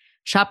in.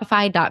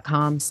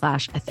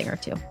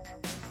 Shopify.com/athingertwo.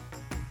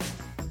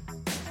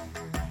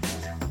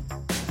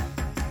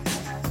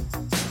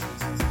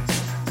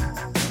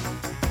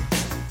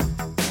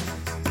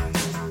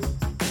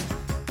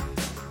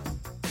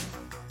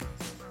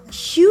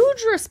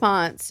 Huge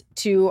response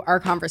to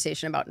our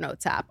conversation about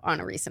Notes app on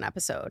a recent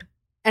episode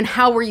and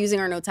how we're using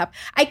our Notes app.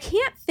 I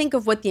can't think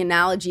of what the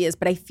analogy is,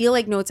 but I feel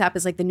like Notes app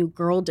is like the new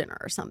girl dinner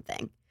or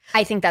something.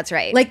 I think that's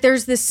right. Like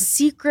there's this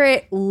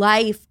secret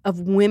life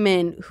of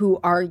women who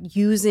are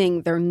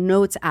using their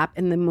Notes app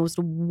in the most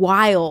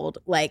wild,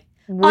 like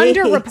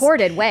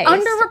underreported ways.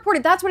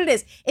 Underreported. That's what it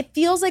is. It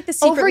feels like the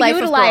secret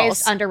life of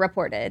girls.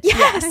 Underreported.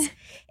 Yes.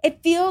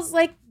 It feels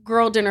like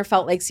girl dinner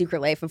felt like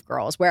Secret Life of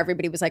Girls, where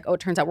everybody was like, oh,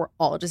 it turns out we're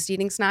all just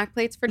eating snack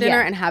plates for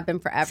dinner and have been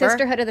forever.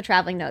 Sisterhood of the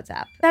Traveling Notes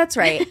app. That's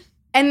right.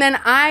 And then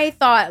I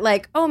thought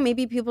like, oh,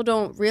 maybe people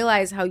don't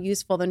realize how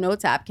useful the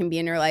Notes app can be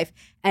in your life.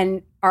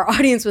 And our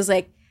audience was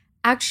like,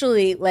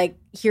 actually, like,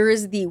 here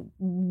is the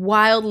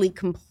wildly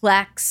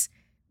complex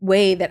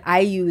way that I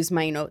use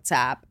my Notes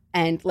app.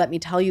 And let me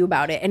tell you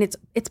about it. And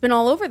it's been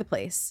all over the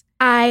place.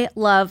 I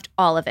loved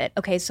all of it.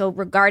 Okay, so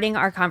regarding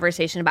our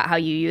conversation about how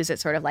you use it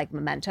sort of like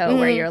memento,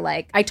 where you're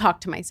like... I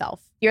talk to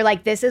myself. You're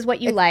like, this is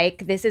what you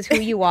like. This is who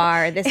you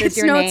are. This is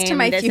your notes name. To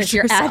my this future is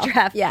your self.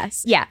 address.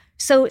 Yes. Yeah.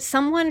 So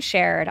someone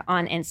shared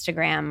on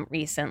Instagram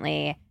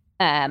recently,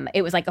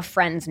 it was like a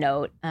friend's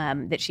note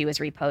that she was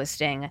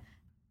reposting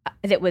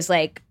that was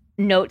like,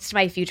 notes to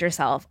my future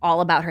self,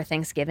 all about her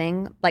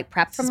Thanksgiving like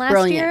prep from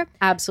last year.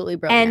 Absolutely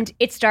brilliant. And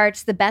it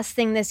starts, the best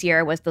thing this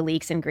year was the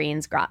leeks and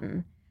greens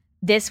gratin.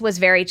 This was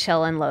very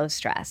chill and low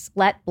stress.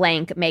 Let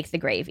blank make the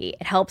gravy.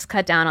 It helps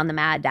cut down on the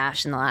mad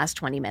dash in the last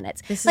 20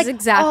 minutes. This is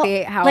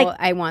exactly how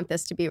I want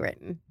this to be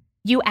written.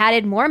 You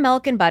added more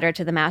milk and butter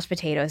to the mashed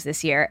potatoes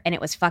this year, and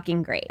it was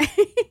fucking great.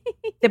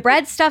 The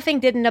bread stuffing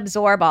didn't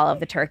absorb all of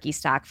the turkey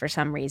stock for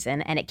some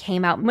reason, and it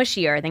came out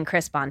mushier than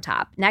crisp on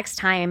top. Next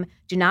time,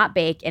 do not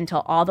bake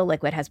until all the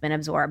liquid has been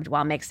absorbed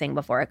while mixing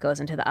before it goes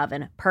into the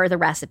oven, per the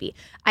recipe.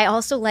 I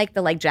also like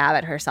the jab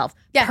at herself,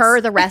 per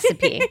the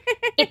recipe.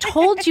 It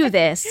told you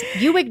this.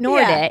 You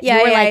ignored it. You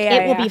were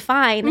it will be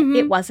fine. Mm-hmm.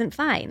 It wasn't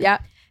fine. Yeah.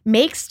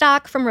 Make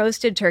stock from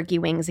roasted turkey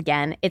wings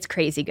again. It's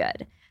crazy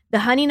good. The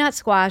honey nut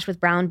squash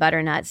with brown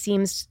butternut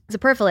seems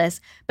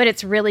superfluous, but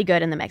it's really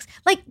good in the mix.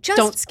 Like, just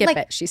don't skip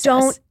it, she says.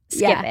 Don't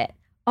skip it.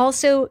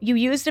 Also, you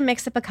used a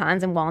mix of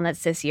pecans and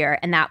walnuts this year,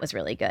 and that was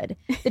really good.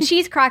 The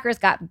cheese crackers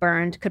got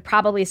burned. Could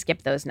probably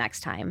skip those next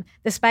time.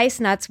 The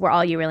spice nuts were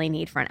all you really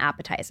need for an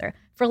appetizer.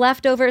 For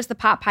leftovers, the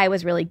pot pie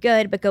was really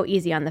good, but go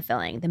easy on the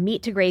filling. The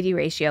meat to gravy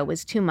ratio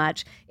was too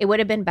much. It would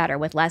have been better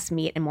with less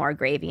meat and more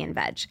gravy and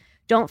veg.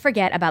 Don't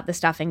forget about the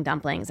stuffing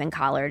dumplings and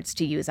collards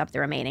to use up the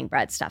remaining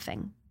bread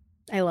stuffing.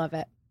 I love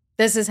it.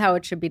 This is how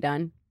it should be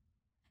done.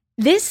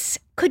 This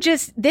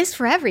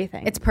for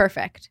everything. It's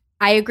perfect.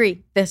 I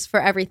agree. This for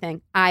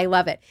everything. I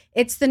love it.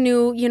 It's the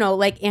new,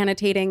 like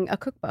annotating a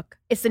cookbook.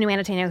 It's the new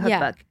annotating a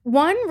cookbook. Yeah.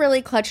 One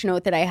really clutch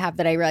note that I have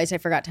that I realized I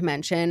forgot to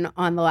mention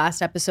on the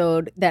last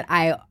episode that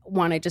I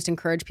want to just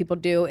encourage people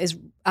to do is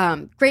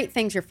great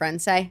things your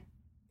friends say.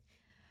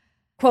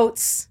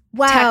 Quotes,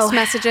 text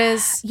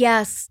messages.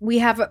 Yes. We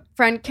have a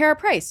friend, Kara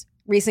Price,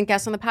 recent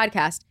guest on the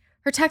podcast.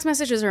 Her text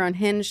messages are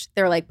unhinged.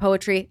 They're like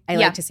poetry. I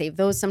like to save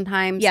those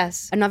sometimes.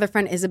 Yes. Another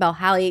friend, Isabel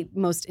Halley,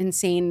 most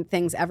insane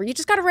things ever. You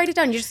just got to write it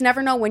down. You just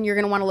never know when you're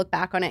going to want to look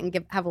back on it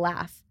and have a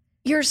laugh.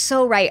 You're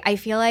so right. I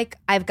feel like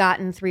I've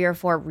gotten 3 or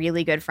 4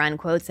 really good friend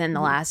quotes in the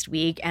last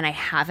week, and I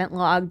haven't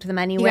logged them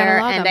anywhere,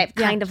 and I've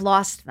kind of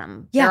lost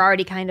them. Yeah. They're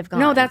already kind of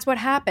gone. No, that's what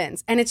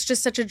happens. And it's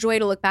just such a joy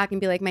to look back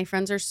and be like, my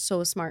friends are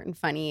so smart and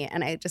funny,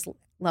 and I just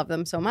love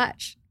them so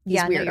much. These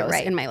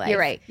weirdos in my life. You're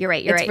right.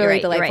 It's really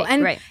delightful.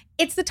 And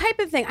it's the type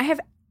of thing, I have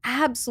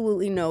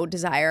absolutely no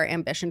desire or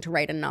ambition to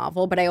write a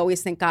novel, but I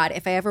always think, God,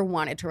 if I ever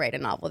wanted to write a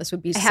novel, this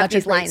would be such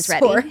a great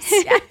source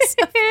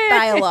of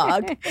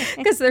dialogue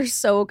because they're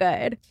so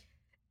good.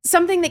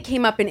 Something that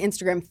came up in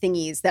Instagram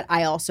thingies that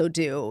I also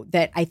do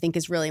that I think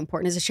is really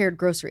important is a shared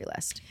grocery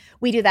list.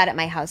 We do that at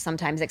my house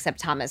sometimes, except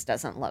Thomas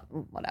doesn't look,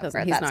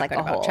 whatever. He's that's not like good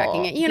a about whole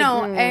checking it.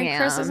 And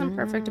Chris isn't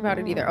perfect about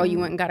it either. Oh, you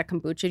went and got a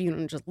kombucha? You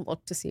didn't just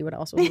look to see what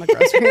else was on the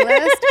grocery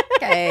list?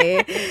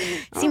 Okay.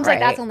 Seems like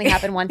that's only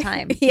happened one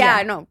time.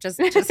 No, just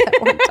that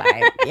one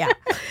time.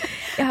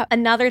 Yeah.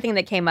 Another thing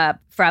that came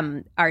up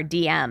from our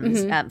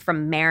DMs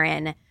from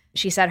Marin,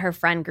 she said her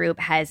friend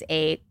group has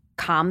a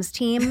comms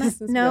team this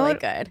is really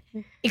good.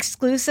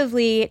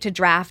 Exclusively to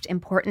draft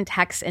important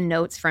texts and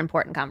notes for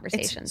important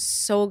conversations. It's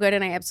so good,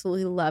 and I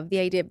absolutely love the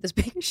idea of this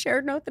being a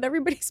shared note that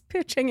everybody's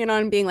pitching in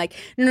on, being like,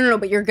 no,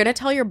 but you're going to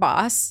tell your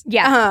boss.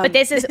 Yeah, but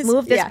this is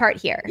move this part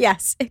here.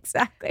 Yes,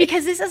 exactly.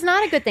 Because this is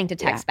not a good thing to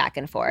text back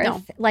and forth.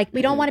 No. Like,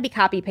 we don't want to be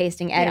copy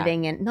pasting,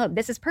 editing, and no,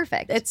 this is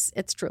perfect.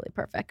 It's truly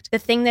perfect. The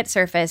thing that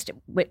surfaced.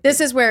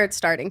 This is where it's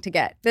starting to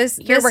get. This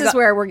is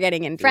where we're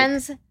getting in deep.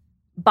 Friends,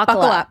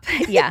 buckle up.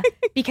 Yeah,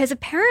 because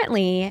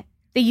apparently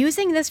the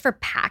using this for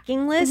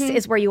packing lists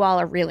is where you all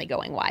are really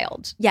going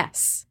wild.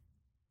 Yes.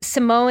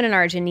 Simone in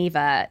our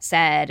Geneva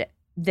said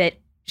that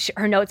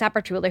her notes app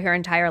are truly her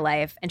entire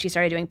life, and she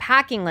started doing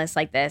packing lists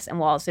like this, and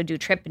will also do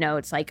trip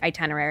notes like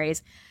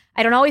itineraries.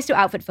 I don't always do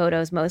outfit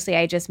photos. Mostly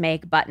I just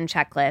make button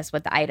checklists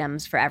with the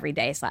items for every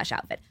day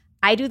 /outfit.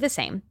 I do the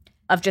same.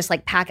 Of just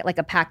like pack it like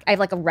a pack. I have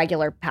like a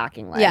regular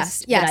packing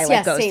list. Yes. That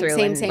I go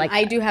through. Same. Like,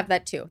 I do have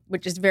that too,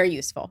 which is very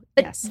useful.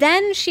 But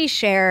then she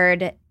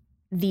shared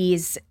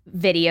these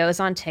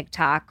videos on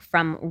TikTok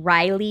from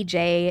Riley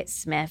J.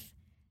 Smith.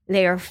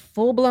 They are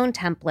full-blown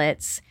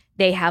templates.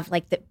 They have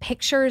like the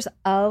pictures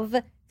of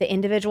the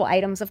individual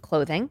items of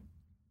clothing.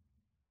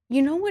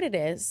 You know what it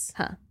is?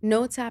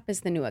 Notes app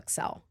is the new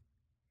Excel.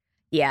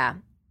 Yeah.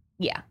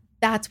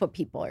 That's what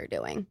people are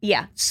doing.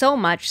 Yeah, so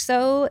much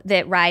so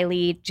that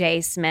Riley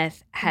J.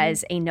 Smith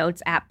has a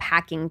Notes app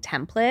packing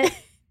template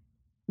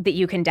that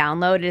you can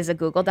download. It is a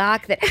Google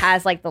Doc that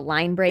has like the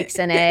line breaks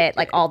in it,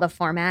 like all the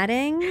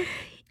formatting.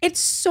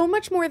 It's so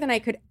much more than I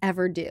could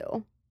ever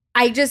do.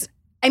 I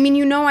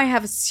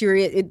have a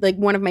serious, like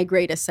one of my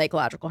greatest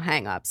psychological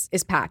hangups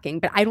is packing,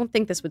 but I don't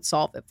think this would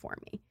solve it for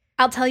me.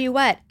 I'll tell you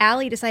what,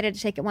 Allie decided to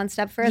take it one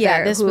step further.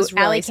 Yeah, this was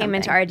really Allie came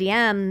into our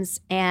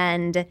DMs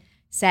and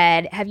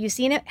said, have you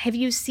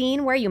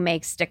seen where you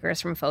make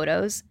stickers from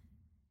photos?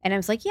 And I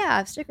was like,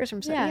 yeah, stickers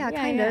from photos. Yeah,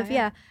 kind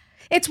of.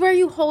 It's where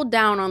you hold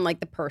down on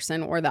like the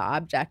person or the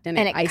object and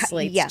it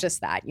isolates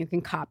just that. You can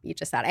copy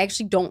just that. I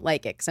actually don't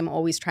like it because I'm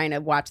always trying to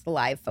watch the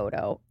live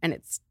photo and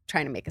it's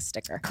trying to make a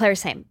sticker. Claire,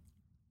 same.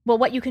 Well,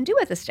 what you can do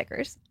with the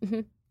stickers,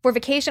 for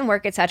vacation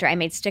work, etc., I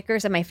made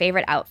stickers of my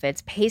favorite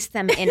outfits, paste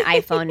them in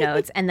iPhone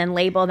notes, and then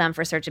label them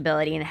for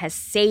searchability. And it has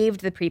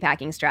saved the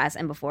pre-packing stress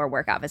and before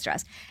work outfit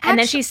stress. And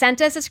then she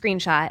sent us a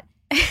screenshot.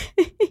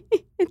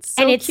 It's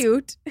so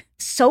cute.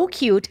 So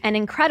cute and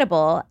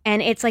incredible.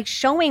 And it's like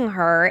showing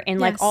her in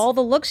like all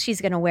the looks she's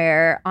going to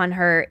wear on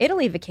her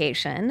Italy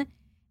vacation.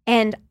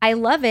 And I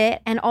love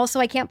it. And also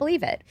I can't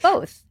believe it.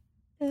 Both.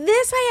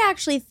 This I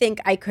actually think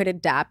I could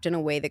adapt in a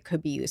way that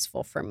could be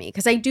useful for me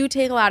because I do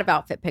take a lot of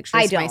outfit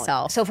pictures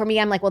myself. So for me,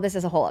 I'm like, well, this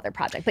is a whole other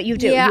project. But you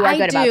do. Yeah, you are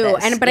good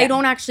about this. But I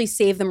don't actually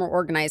save them or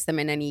organize them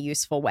in any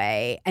useful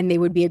way. And they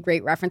would be a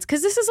great reference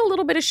because this is a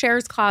little bit of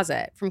Cher's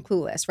Closet from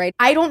Clueless, right?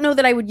 I don't know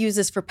that I would use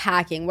this for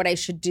packing. What I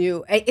should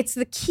do, it's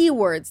the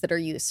keywords that are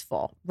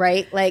useful,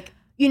 right? Like,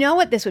 you know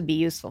what this would be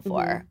useful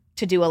for?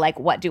 To do a like,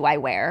 what do I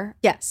wear?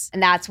 Yes.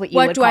 And that's what you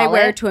would call it. What do I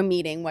wear to a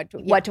meeting? What do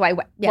I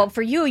wear? Yeah. Well,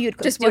 for you,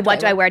 you'd just do what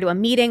do I wear to a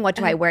meeting? What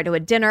do I wear to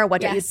a dinner?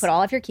 You'd put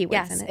all of your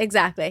keywords in it.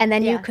 Exactly. And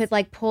then you could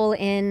like pull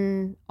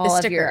in all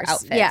of your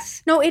outfits. Yeah.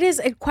 No, it is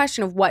a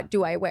question of what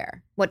do I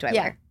wear? What do I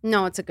wear?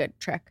 No, it's a good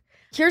trick.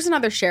 Here's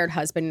another shared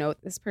husband note.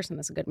 This person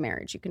has a good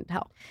marriage, you can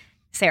tell.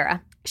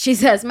 Sarah. She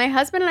says, my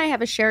husband and I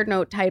have a shared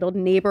note titled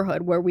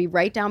Neighborhood where we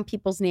write down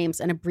people's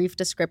names and a brief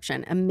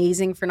description.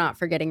 Amazing for not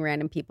forgetting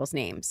random people's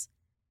names.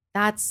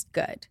 That's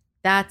good.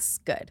 That's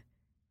good.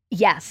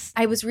 Yes.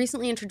 I was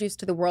recently introduced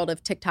to the world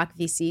of TikTok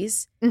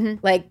VCs,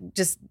 like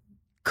just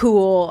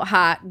cool,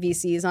 hot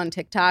VCs on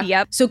TikTok.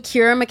 Yep. So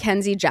Kira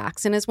Mackenzie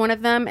Jackson is one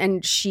of them.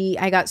 And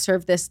I got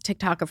served this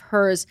TikTok of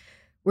hers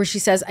where she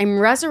says, I'm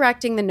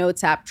resurrecting the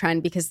Notes app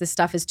trend because this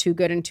stuff is too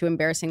good and too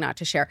embarrassing not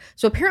to share.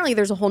 So apparently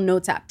there's a whole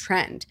Notes app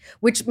trend,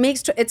 which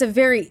makes it's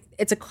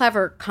a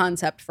clever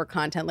concept for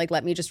content. Like,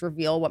 let me just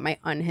reveal what my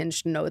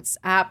unhinged Notes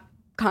app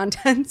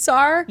contents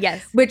are.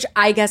 Yes. Which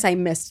I guess I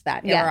missed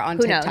that era on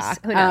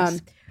TikTok. Who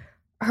knows?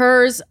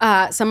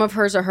 Some of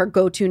hers are her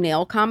go-to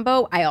nail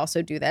combo. I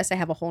also do this. I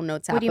have a whole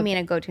Notes app. What do you mean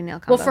a go-to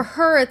nail combo? Well, for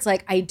her, it's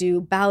like I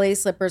do ballet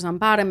slippers on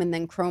bottom and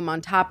then chrome on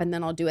top, and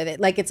then I'll do it.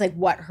 Like it's like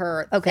what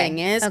her thing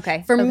is.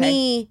 Okay. For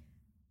me,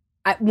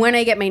 when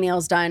I get my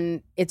nails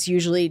done, it's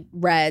usually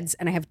reds,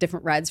 and I have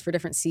different reds for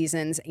different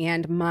seasons.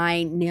 And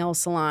my nail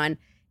salon,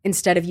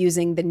 instead of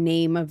using the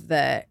name of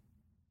the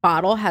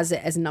bottle, has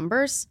it as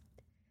numbers.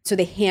 So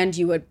they hand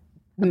you a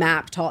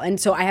map to all. And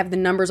so I have the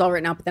numbers all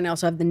written out, but then I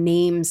also have the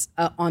names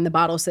on the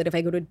bottle so that if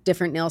I go to a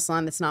different nail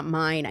salon that's not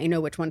mine, I know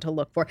which one to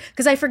look for.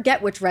 Because I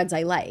forget which reds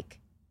I like.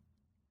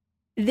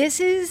 This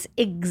is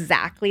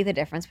exactly the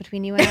difference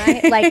between you and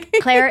I. Like,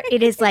 Claire,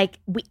 it is like,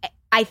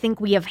 I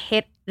think we have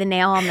hit the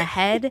nail on the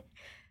head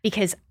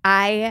because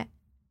I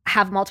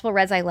have multiple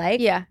reds I like.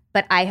 Yeah.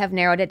 But I have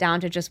narrowed it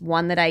down to just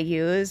one that I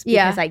use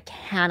because I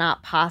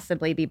cannot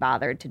possibly be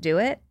bothered to do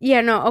it.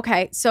 Yeah, no,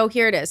 okay. So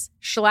here it is.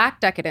 Shellac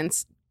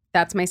Decadence,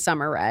 that's my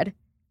summer red.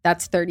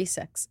 That's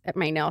 36 at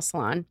my nail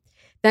salon.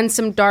 Then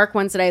some dark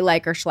ones that I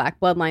like are Shellac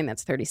Bloodline,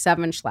 that's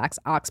 37. Shellac's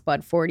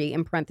Oxblood, 40.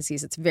 In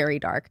parentheses, it's very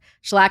dark.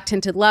 Shellac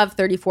Tinted Love,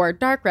 34.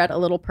 Dark red, a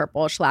little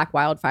purple. Shellac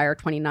Wildfire,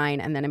 29.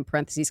 And then in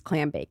parentheses,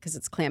 Clam Bake, because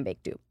it's Clam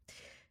Bake Dew.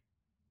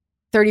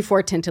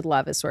 34 Tinted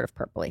Love is sort of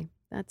purpley.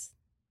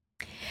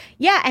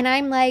 Yeah, and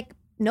I'm like,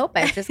 nope,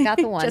 I just got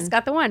the one. Just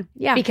got the one,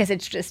 yeah. Because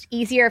it's just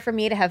easier for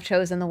me to have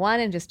chosen the one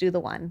and just do the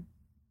one.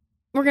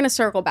 We're going to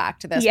circle back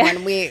to this one.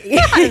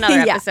 On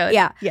another episode.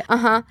 Yeah.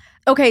 Uh-huh.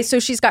 Okay, so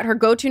she's got her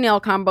go-to nail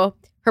combo,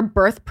 her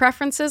birth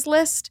preferences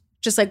list,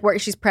 just like where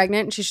she's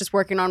pregnant and she's just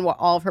working on what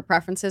all of her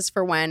preferences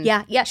for when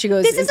she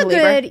goes this into is a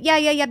labor. good,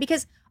 yeah,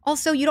 because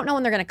also you don't know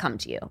when they're going to come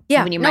to you.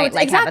 Yeah. When you might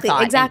like have a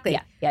thought. Exactly.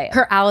 Yeah.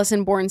 Her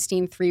Alison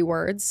Bornstein 3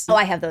 words. Oh,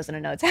 I have those in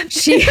a notes app.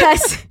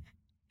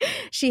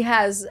 She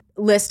has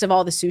list of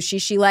all the sushi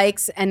she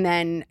likes, and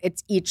then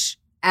it's each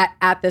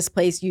at this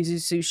place, Yuzu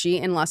Sushi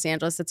in Los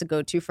Angeles. It's a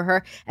go-to for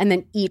her. And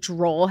then each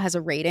roll has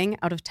a rating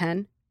out of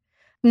 10.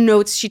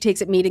 Notes she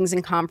takes at meetings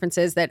and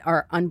conferences that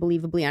are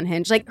unbelievably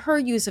unhinged. Like her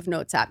use of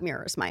Notes app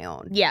mirrors my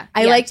own. Yeah.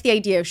 I liked the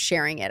idea of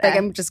sharing it. Like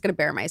I'm just going to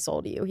bare my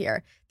soul to you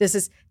here. This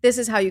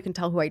is how you can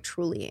tell who I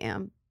truly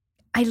am.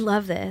 I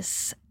love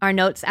this. Our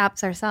Notes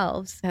apps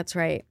ourselves. That's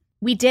right.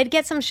 We did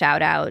get some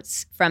shout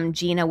outs from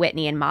Gina,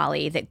 Whitney, and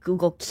Molly that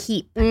Google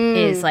Keep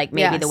is like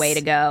maybe the way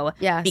to go.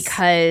 Yes.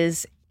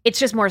 Because it's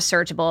just more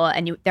searchable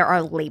and there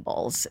are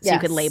labels. So you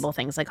could label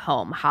things like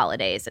home,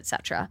 holidays,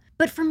 etc.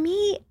 But for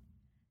me,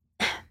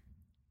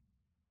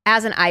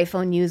 as an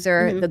iPhone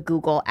user, the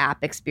Google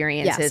app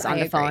experiences on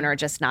the phone are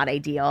just not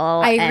ideal.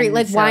 I agree.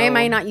 And why am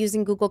I not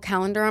using Google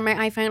Calendar on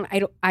my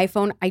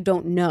iPhone? I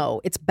don't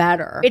know. It's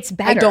better.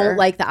 I don't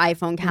like the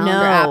iPhone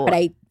Calendar app, but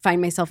I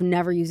find myself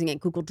never using it.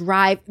 Google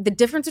Drive. The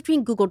difference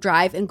between Google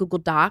Drive and Google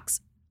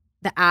Docs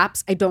The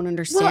apps, I don't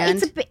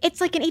understand. Well,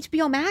 it's like an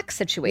HBO Max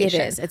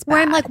situation. It is. It's bad.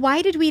 Where I'm like,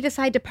 why did we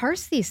decide to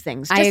parse these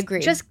things? I agree.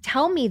 Just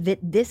tell me that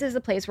this is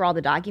the place where all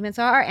the documents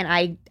are, and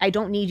I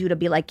don't need you to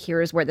be like,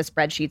 here's where the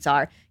spreadsheets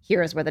are,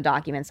 here's where the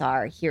documents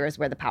are, here's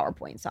where the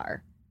PowerPoints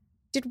are.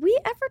 Did we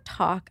ever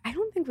talk? I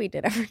don't think we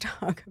did ever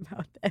talk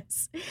about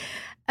this.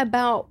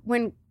 About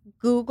when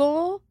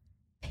Google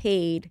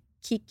paid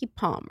Keke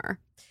Palmer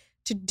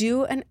to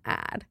do an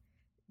ad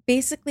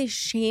basically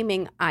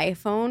shaming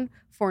iPhone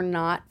for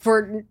not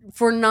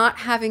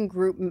having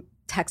group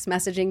text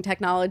messaging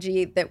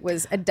technology that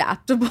was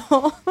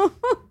adaptable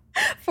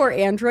for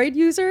Android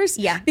users.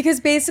 Yeah. Because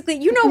basically,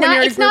 when you're in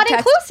a it's group not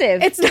text,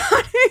 inclusive. It's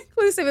not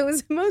inclusive. It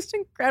was the most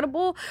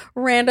incredible,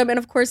 random, and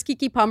of course,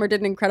 Keke Palmer did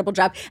an incredible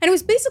job. And it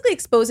was basically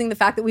exposing the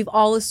fact that we've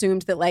all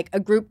assumed that like a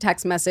group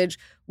text message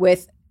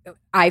with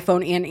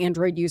iPhone and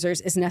Android users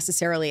is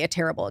necessarily a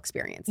terrible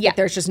experience. Yeah, like,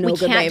 there's just no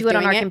good way of doing it. We can't do it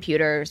on our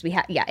computers.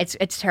 It's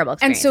a terrible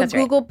experience. And so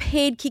Google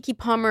paid Keke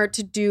Palmer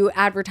to do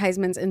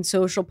advertisements and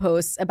social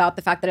posts about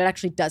the fact that it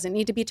actually doesn't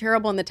need to be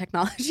terrible and the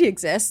technology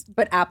exists,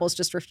 but Apple's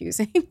just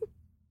refusing.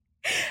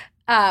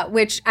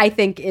 Which I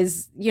think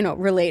is,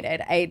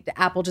 related.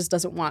 Apple just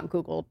doesn't want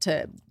Google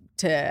to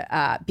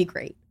be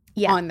great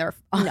on their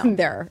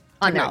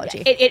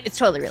technology. It's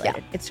totally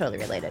related. Yeah. It's totally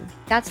related.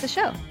 That's the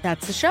show.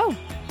 That's the show.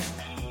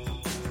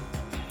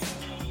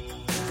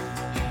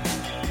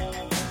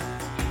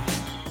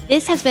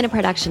 This has been a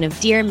production of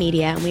Dear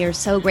Media, and we are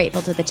so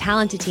grateful to the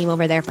talented team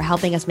over there for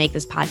helping us make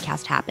this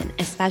podcast happen,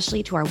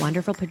 especially to our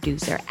wonderful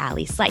producer,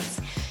 Allie Slice.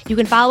 You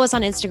can follow us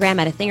on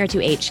Instagram at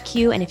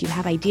athingertwohq, and if you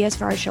have ideas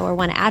for our show or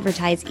want to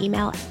advertise,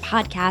 email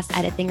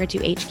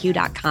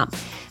podcast@athingertwohq.com.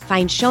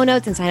 Find show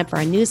notes and sign up for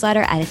our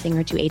newsletter at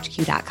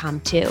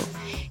athingertwohq.com too.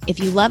 If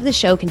you love the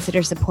show,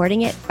 consider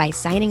supporting it by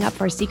signing up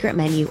for our secret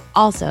menu,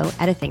 also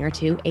at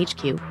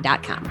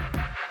athingertwohq.com.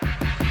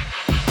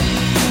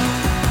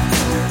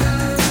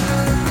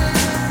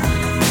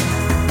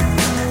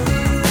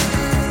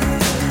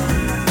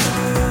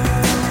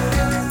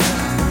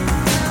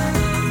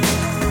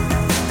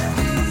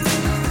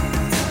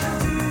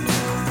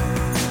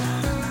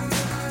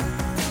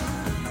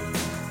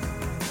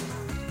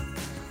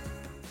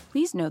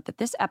 Please note that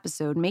this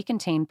episode may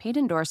contain paid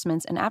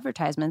endorsements and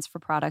advertisements for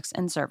products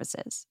and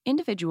services.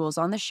 Individuals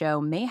on the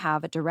show may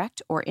have a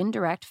direct or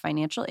indirect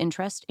financial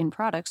interest in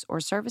products or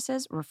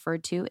services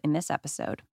referred to in this episode.